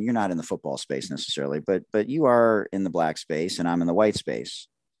critical, and you're not in the football space necessarily, but you are in the Black space and I'm in the white space.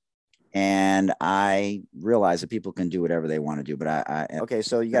 And I realize that people can do whatever they want to do. But okay,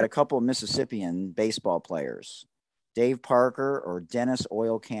 so you got a couple of Mississippian baseball players, Dave Parker or Dennis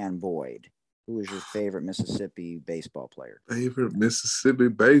Oil Can Boyd. Who is your favorite Mississippi baseball player? Favorite Mississippi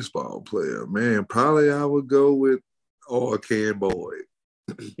baseball player? Man, probably I would go with Oil Can Boyd.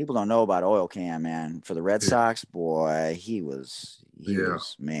 People don't know about Oil Can, man. For the Red Sox, boy, he was a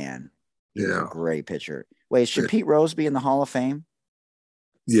great pitcher. Wait, should Pete Rose be in the Hall of Fame?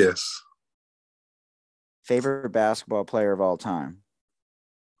 Yes. Favorite basketball player of all time?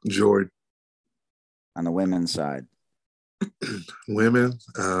 Jordan. On the women's side? Women,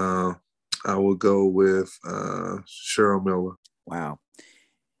 I would go with Cheryl Miller. Wow.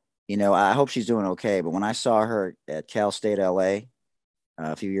 I hope she's doing okay. But when I saw her at Cal State LA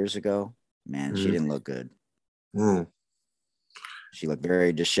a few years ago, man, she Mm-hmm. didn't look good. Mm. She looked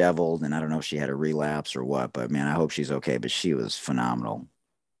very disheveled, and I don't know if she had a relapse or what, but man, I hope she's okay. But she was phenomenal.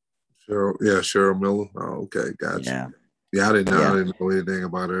 Cheryl Miller. Oh, okay, gotcha. Yeah, Yeah, I yeah, didn't know anything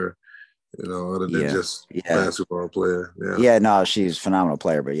about her, other than yeah, just yeah, basketball player. Yeah. yeah. No, she's a phenomenal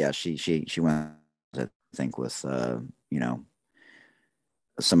player. But yeah, she went, I think, with you know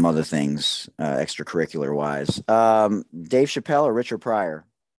some other things extracurricular wise. Dave Chappelle or Richard Pryor?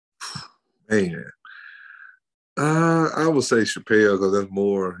 Man. I would say Chappelle because that's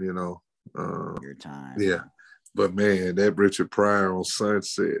more, Your time. yeah. But man, that Richard Pryor on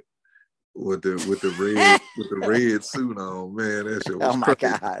Sunset with the red suit on, man, that shit Oh was my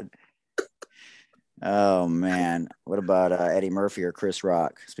crazy. God. Oh man. What about Eddie Murphy or Chris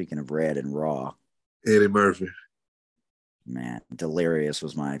Rock? Speaking of red and raw, Eddie Murphy. man, Delirious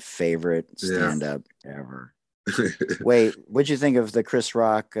was my favorite Yeah. stand up ever. Wait, what'd you think of the Chris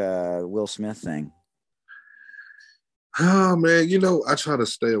Rock Will Smith thing? Oh man, I try to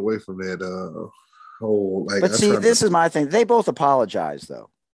stay away from that whole like But I see, try to this is my thing. They both apologize though.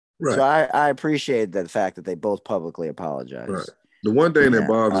 So right, I appreciate the fact that they both publicly right. apologize. The one thing that Yeah.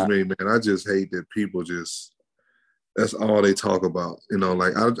 bothers me, man, I just hate that people just that's all they talk about.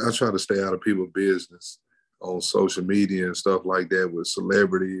 Like I try to stay out of people's business on social media and stuff like that with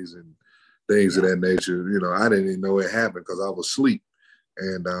celebrities and things of Yeah. that nature. I didn't even know it happened because I was asleep.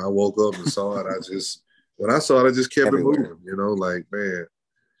 And I woke up and saw it. When I saw it, I just kept it Everywhere. moving, like, man,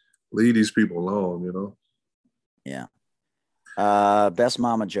 leave these people alone. Yeah. Best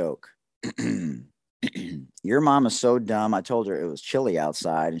mama joke. Your mom is so dumb. I told her it was chilly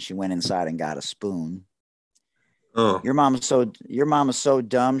outside and she went inside and got a spoon. Oh, Your mom is so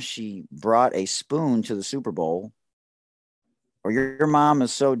dumb she brought a spoon to the Super Bowl. Or your mom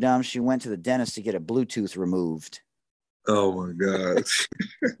is so dumb she went to the dentist to get a Bluetooth removed. oh my God.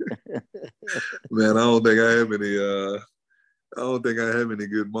 Man, I don't think I have any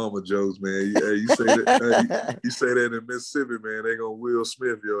good mama jokes, man. You say that you say that in Mississippi, man, they gonna Will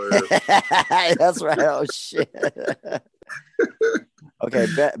Smith your ass. That's right. Oh shit. Okay,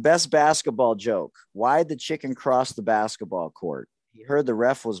 best basketball joke. Why'd the chicken cross the basketball court? He heard the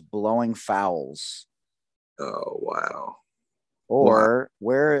ref was blowing fouls. Oh wow. Wow. Or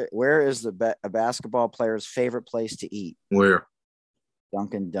where is a basketball player's favorite place to eat? Where?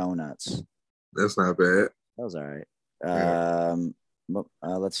 Dunkin' Donuts. That's not bad. That was all right. Yeah.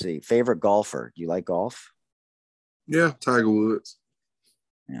 Let's see. Favorite golfer? Do you like golf? Yeah, Tiger Woods.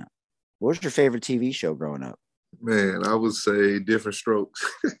 Yeah. What was your favorite TV show growing up? Man, I would say Different Strokes.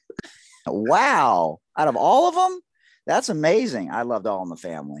 Wow. Out of all of them, that's amazing. I loved All in the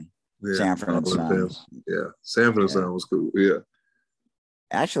Family. Yeah, Sanford and Sons. yeah. Sanford and Yeah. Son was cool. Yeah.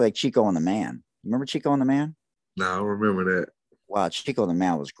 Actually, like Chico and the Man. Remember Chico and the Man? Nah, I don't remember that. Wow, Chico and the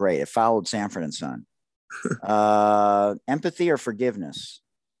Man was great. It followed Sanford and Son. Empathy or forgiveness?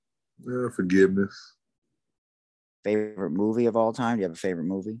 Yeah, forgiveness. Favorite movie of all time? Do you have a favorite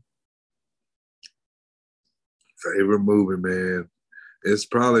movie? Favorite movie, man. It's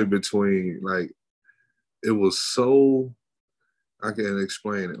probably between like it was so I can't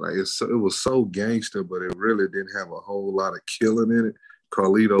explain it. Like it was so gangster, but it really didn't have a whole lot of killing in it.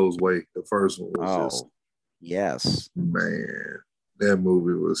 Carlito's Way, the first one was just yes. man. That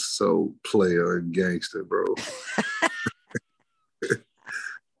movie was so player and gangster, bro.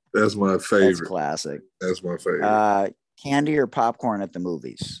 That's my favorite. That's classic. That's my favorite. Candy or popcorn at the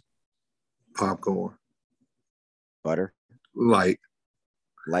movies? Popcorn. Butter? Light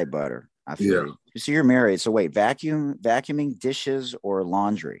butter. I feel you. So you're married. So wait, vacuuming dishes or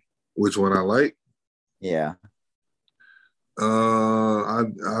laundry? Which one I like? Yeah. I'll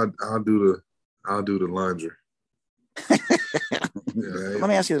do the laundry. Let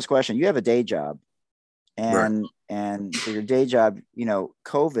me ask you this question. You have a day job, and for your day job,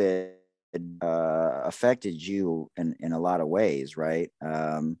 COVID affected you in a lot of ways, right?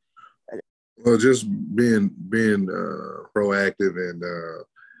 Well, just being proactive and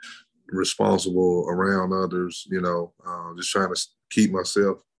responsible around others, just trying to keep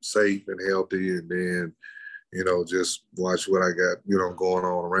myself safe and healthy, and then just watch what I got, going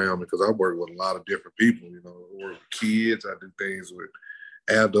on around me because I work with a lot of different people. I work with kids, I do things with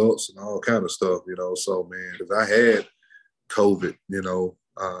adults and all kind of stuff. So man, because I had COVID,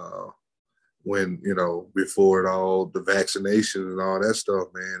 when before it all, the vaccination and all that stuff,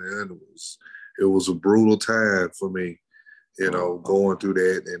 man, and it was a brutal time for me, going through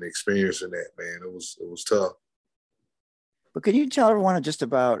that and experiencing that, man. It was tough. But can you tell everyone just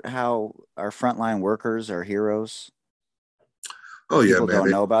about how our frontline workers are heroes? Oh yeah, people man. don't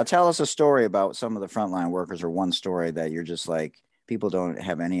know about. Tell us a story about some of the frontline workers, or one story that you're just like, people don't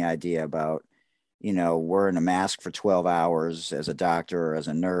have any idea about, wearing a mask for 12 hours as a doctor or as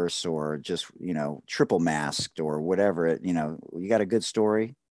a nurse, or just, triple masked or whatever you got a good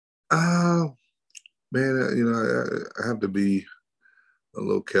story? Uh, man, I have to be a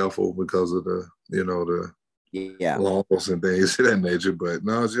little careful because of the Yeah. laws and things of that nature. But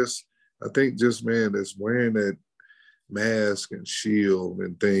no, I think just man, that's wearing that mask and shield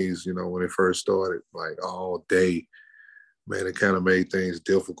and things, when it first started, like all day, man, it kind of made things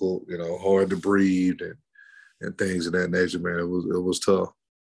difficult, hard to breathe and things of that nature, man. It was tough.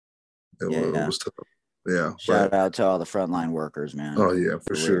 It Yeah. was tough. Yeah, but Shout out to all the frontline workers, man, oh yeah, for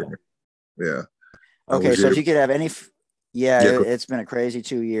for sure, real. man. Yeah. I Okay, was so if here. you could have any, yeah, Yeah, it's been a crazy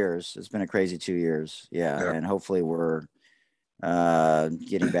 2 years. It's been a crazy 2 years. Yeah, yeah. and hopefully we're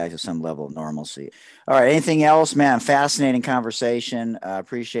getting back to some level of normalcy. All right, anything else, man? Fascinating conversation.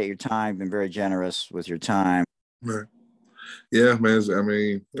 Appreciate your time. Been very generous with your time. Man. Yeah, man. I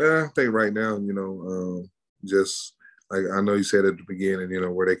mean, yeah, I think right now, just like I know you said at the beginning,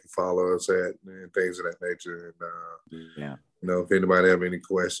 where they can follow us at and things of that nature. And Yeah. if anybody have any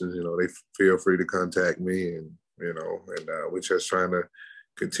questions, they feel free to contact me. And we're just trying to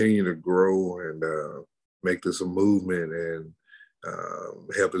continue to grow and make this a movement and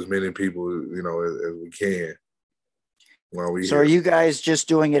help as many people, as we can while we So are here. you guys just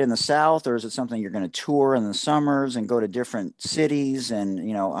doing it in the South, or is it something you're going to tour in the summers and go to different cities? And,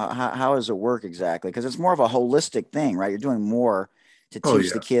 how does it work exactly? Because it's more of a holistic thing, right? You're doing more to Oh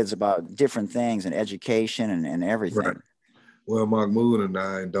teach the yeah, kids about different things and education and right. everything. Well, Mahmoud and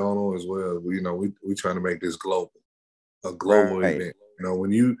I and Donald as well. We trying to make this global, a global Right. event.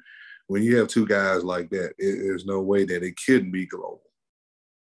 When you have two guys like that, there's no way that it couldn't be global.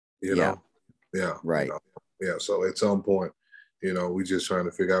 You Yeah. know, yeah, Right. yeah. So at some point, we just trying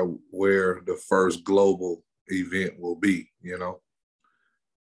to figure out where the first global event will be.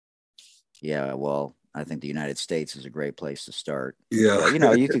 Yeah. Well, I think the United States is a great place to start. Yeah,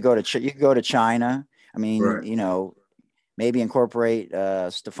 Yeah. You could go to, you could go to China. I mean, right, maybe incorporate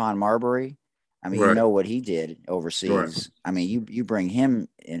Stefan Marbury. I mean, right, what he did right, overseas. I mean, you bring him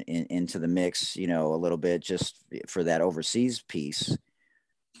into the mix, a little bit just for that overseas piece. right.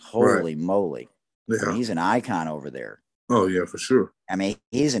 Holy moly! I mean, Yeah. he's an icon over there. Oh yeah, for sure. I mean,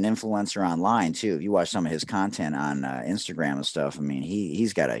 he's an influencer online too. If you watch some of his content on Instagram and stuff, I mean,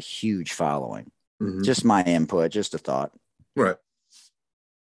 he's got a huge following. Hmm. Just my input, just a thought. Right.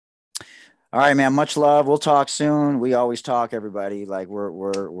 All right, man. Much love. We'll talk soon. We always talk, everybody. Like we're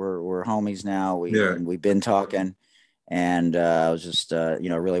homies now. Yeah. We've been talking, and I was just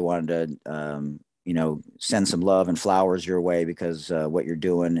really wanted to send some love and flowers your way, because what you're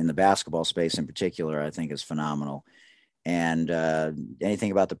doing in the basketball space in particular, I think, is phenomenal. And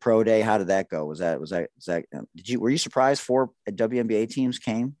anything about the pro day? How did that go? Was that were you surprised 4 WNBA teams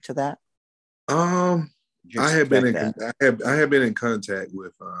came to that? Um, Did you expect that? I have been in contact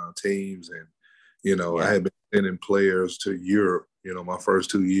with teams, and I Yeah, have been sending players to Europe. My first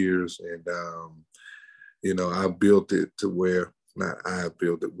 2 years, and I built it to where not I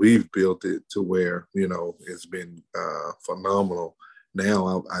built it. We've built it to where it's been phenomenal.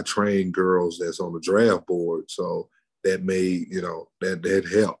 Now I train girls that's on the draft board, so that made that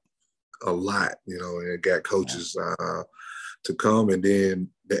helped a lot. And it got yeah, coaches to come. And then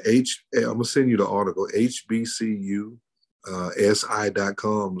I'm gonna send you the article, HBCU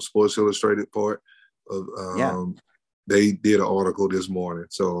SI.com, the Sports Illustrated part of yeah. they did an article this morning.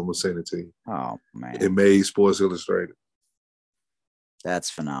 So I'm gonna send it to you. Oh It man, made Sports Illustrated. that's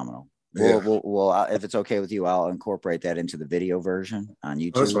phenomenal. Yeah, If it's okay with you, I'll incorporate that into the video version on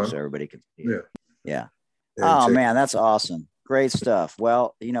that's YouTube fine. so everybody can see it. Yeah. Yeah. Yeah, you Oh check. man, that's awesome. Great stuff.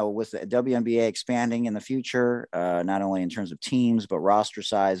 Well, with the WNBA expanding in the future, not only in terms of teams but roster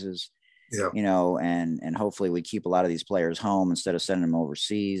sizes, Yeah, and hopefully we keep a lot of these players home instead of sending them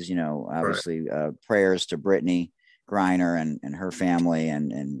overseas. right, Obviously, prayers to Brittany Griner and her family,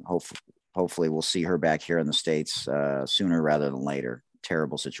 and hopefully we'll see her back here in the States sooner rather than later.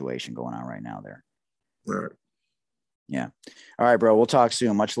 Terrible situation going on right now there. right. Yeah. All right, bro. We'll talk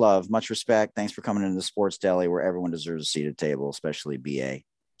soon. Much love, much respect. Thanks for coming into the Sports Deli, where everyone deserves a seat at the table, especially BA.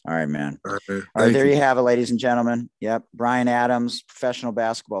 All right, man. All right, man. All right, Thank there you. you have it, ladies and gentlemen. Yep, Brian Adams, professional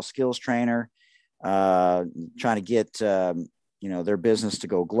basketball skills trainer, trying to get their business to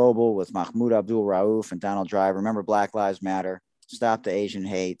go global with Mahmoud Abdul Rauf and Donald Driver. Remember, Black Lives Matter. Stop the Asian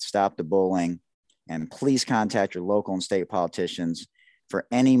hate. Stop the bullying, and please contact your local and state politicians for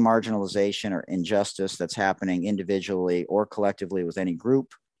any marginalization or injustice that's happening individually or collectively with any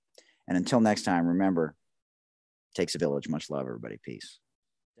group. And until next time, remember, Takes a village. Much love, everybody. Peace.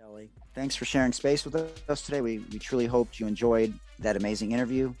 Deli, thanks for sharing space with us today. We truly hoped you enjoyed that amazing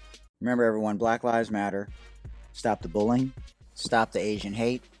interview. Remember, everyone, Black Lives Matter. Stop the bullying. Stop the Asian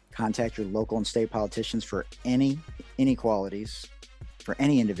hate. Contact your local and state politicians for any inequalities, for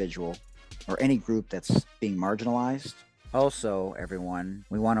any individual or any group that's being marginalized. Also, everyone,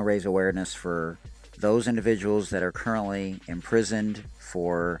 we want to raise awareness for those individuals that are currently imprisoned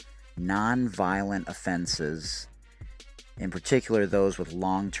for non-violent offenses, in particular those with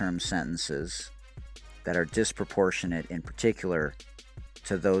long-term sentences that are disproportionate, in particular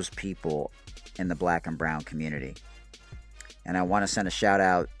to those people in the Black and brown community. And I want to send a shout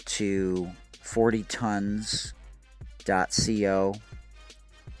out to 40tons.co.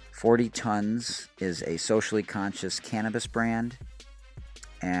 40 Tons is a socially conscious cannabis brand,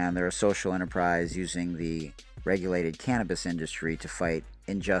 and they're a social enterprise using the regulated cannabis industry to fight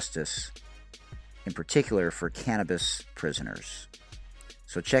injustice, in particular for cannabis prisoners.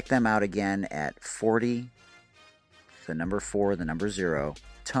 So check them out again at 40, the number 4, the number 0,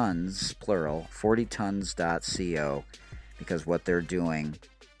 tons, plural, 40tons.co, because what they're doing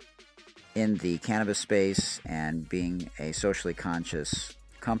in the cannabis space and being a socially conscious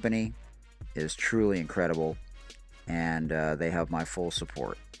company is truly incredible, and they have my full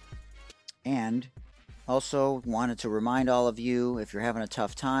support. And also wanted to remind all of you, if you're having a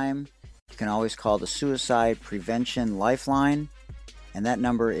tough time, you can always call the Suicide Prevention Lifeline, and that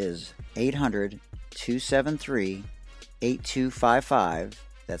number is 800-273-8255.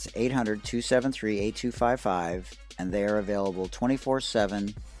 That's 800-273-8255, and they are available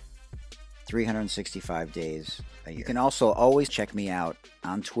 24/7, 365 days a year. You can also always check me out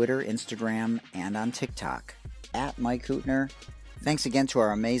on Twitter, Instagram, and on TikTok at Mike Hootner. Thanks again to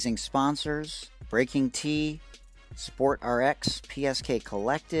our amazing sponsors, Breaking Tea, Sport RX, PSK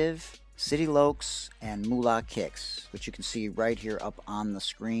Collective, City Lokes, and Moolah Kicks, which you can see right here up on the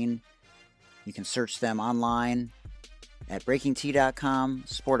screen. You can search them online at breakingtea.com,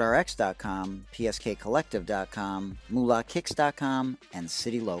 sportrx.com, pskcollective.com, moolahkicks.com, and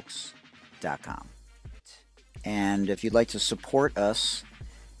citylokes.com. And if you'd like to support us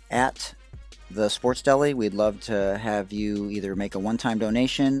at the Sports Deli, we'd love to have you either make a one-time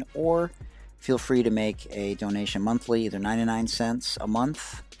donation or feel free to make a donation monthly, either 99 cents a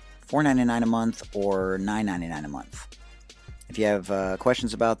month, $4.99 a month, or $9.99 a month. If you have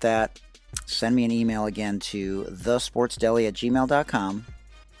questions about that, send me an email again to thesportsdeli@gmail.com,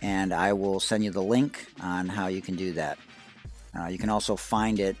 and I will send you the link on how you can do that. You can also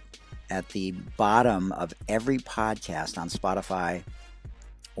find it at the bottom of every podcast on Spotify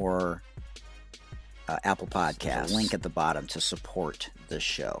or Apple Podcasts. Link at the bottom to support the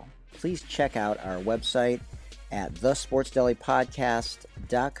show. Please check out our website at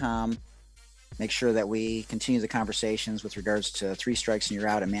thesportsdelipodcast.com. Make sure that we continue the conversations with regards to 3 strikes and you're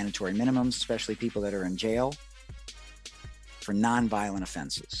out and mandatory minimums, especially people that are in jail for non-violent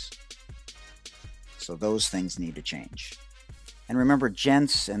offenses. So those things need to change. And remember,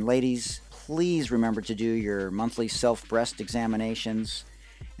 gents and ladies, please remember to do your monthly self-breast examinations.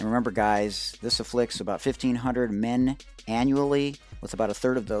 And remember, guys, this afflicts about 1,500 men annually, with about a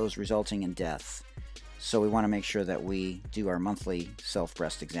third of those resulting in death. So we want to make sure that we do our monthly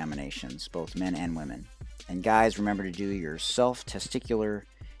self-breast examinations, both men and women. And guys, remember to do your self-testicular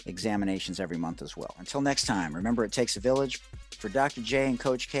examinations every month as well. Until next time, remember, it takes a village. For Dr. J and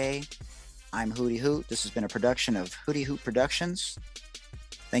Coach K, I'm Hootie Hoot. This has been a production of Hootie Hoot Productions.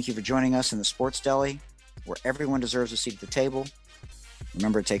 Thank you for joining us in the Sports Deli, where everyone deserves a seat at the table.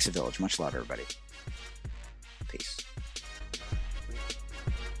 Remember, it takes a village. Much love, everybody.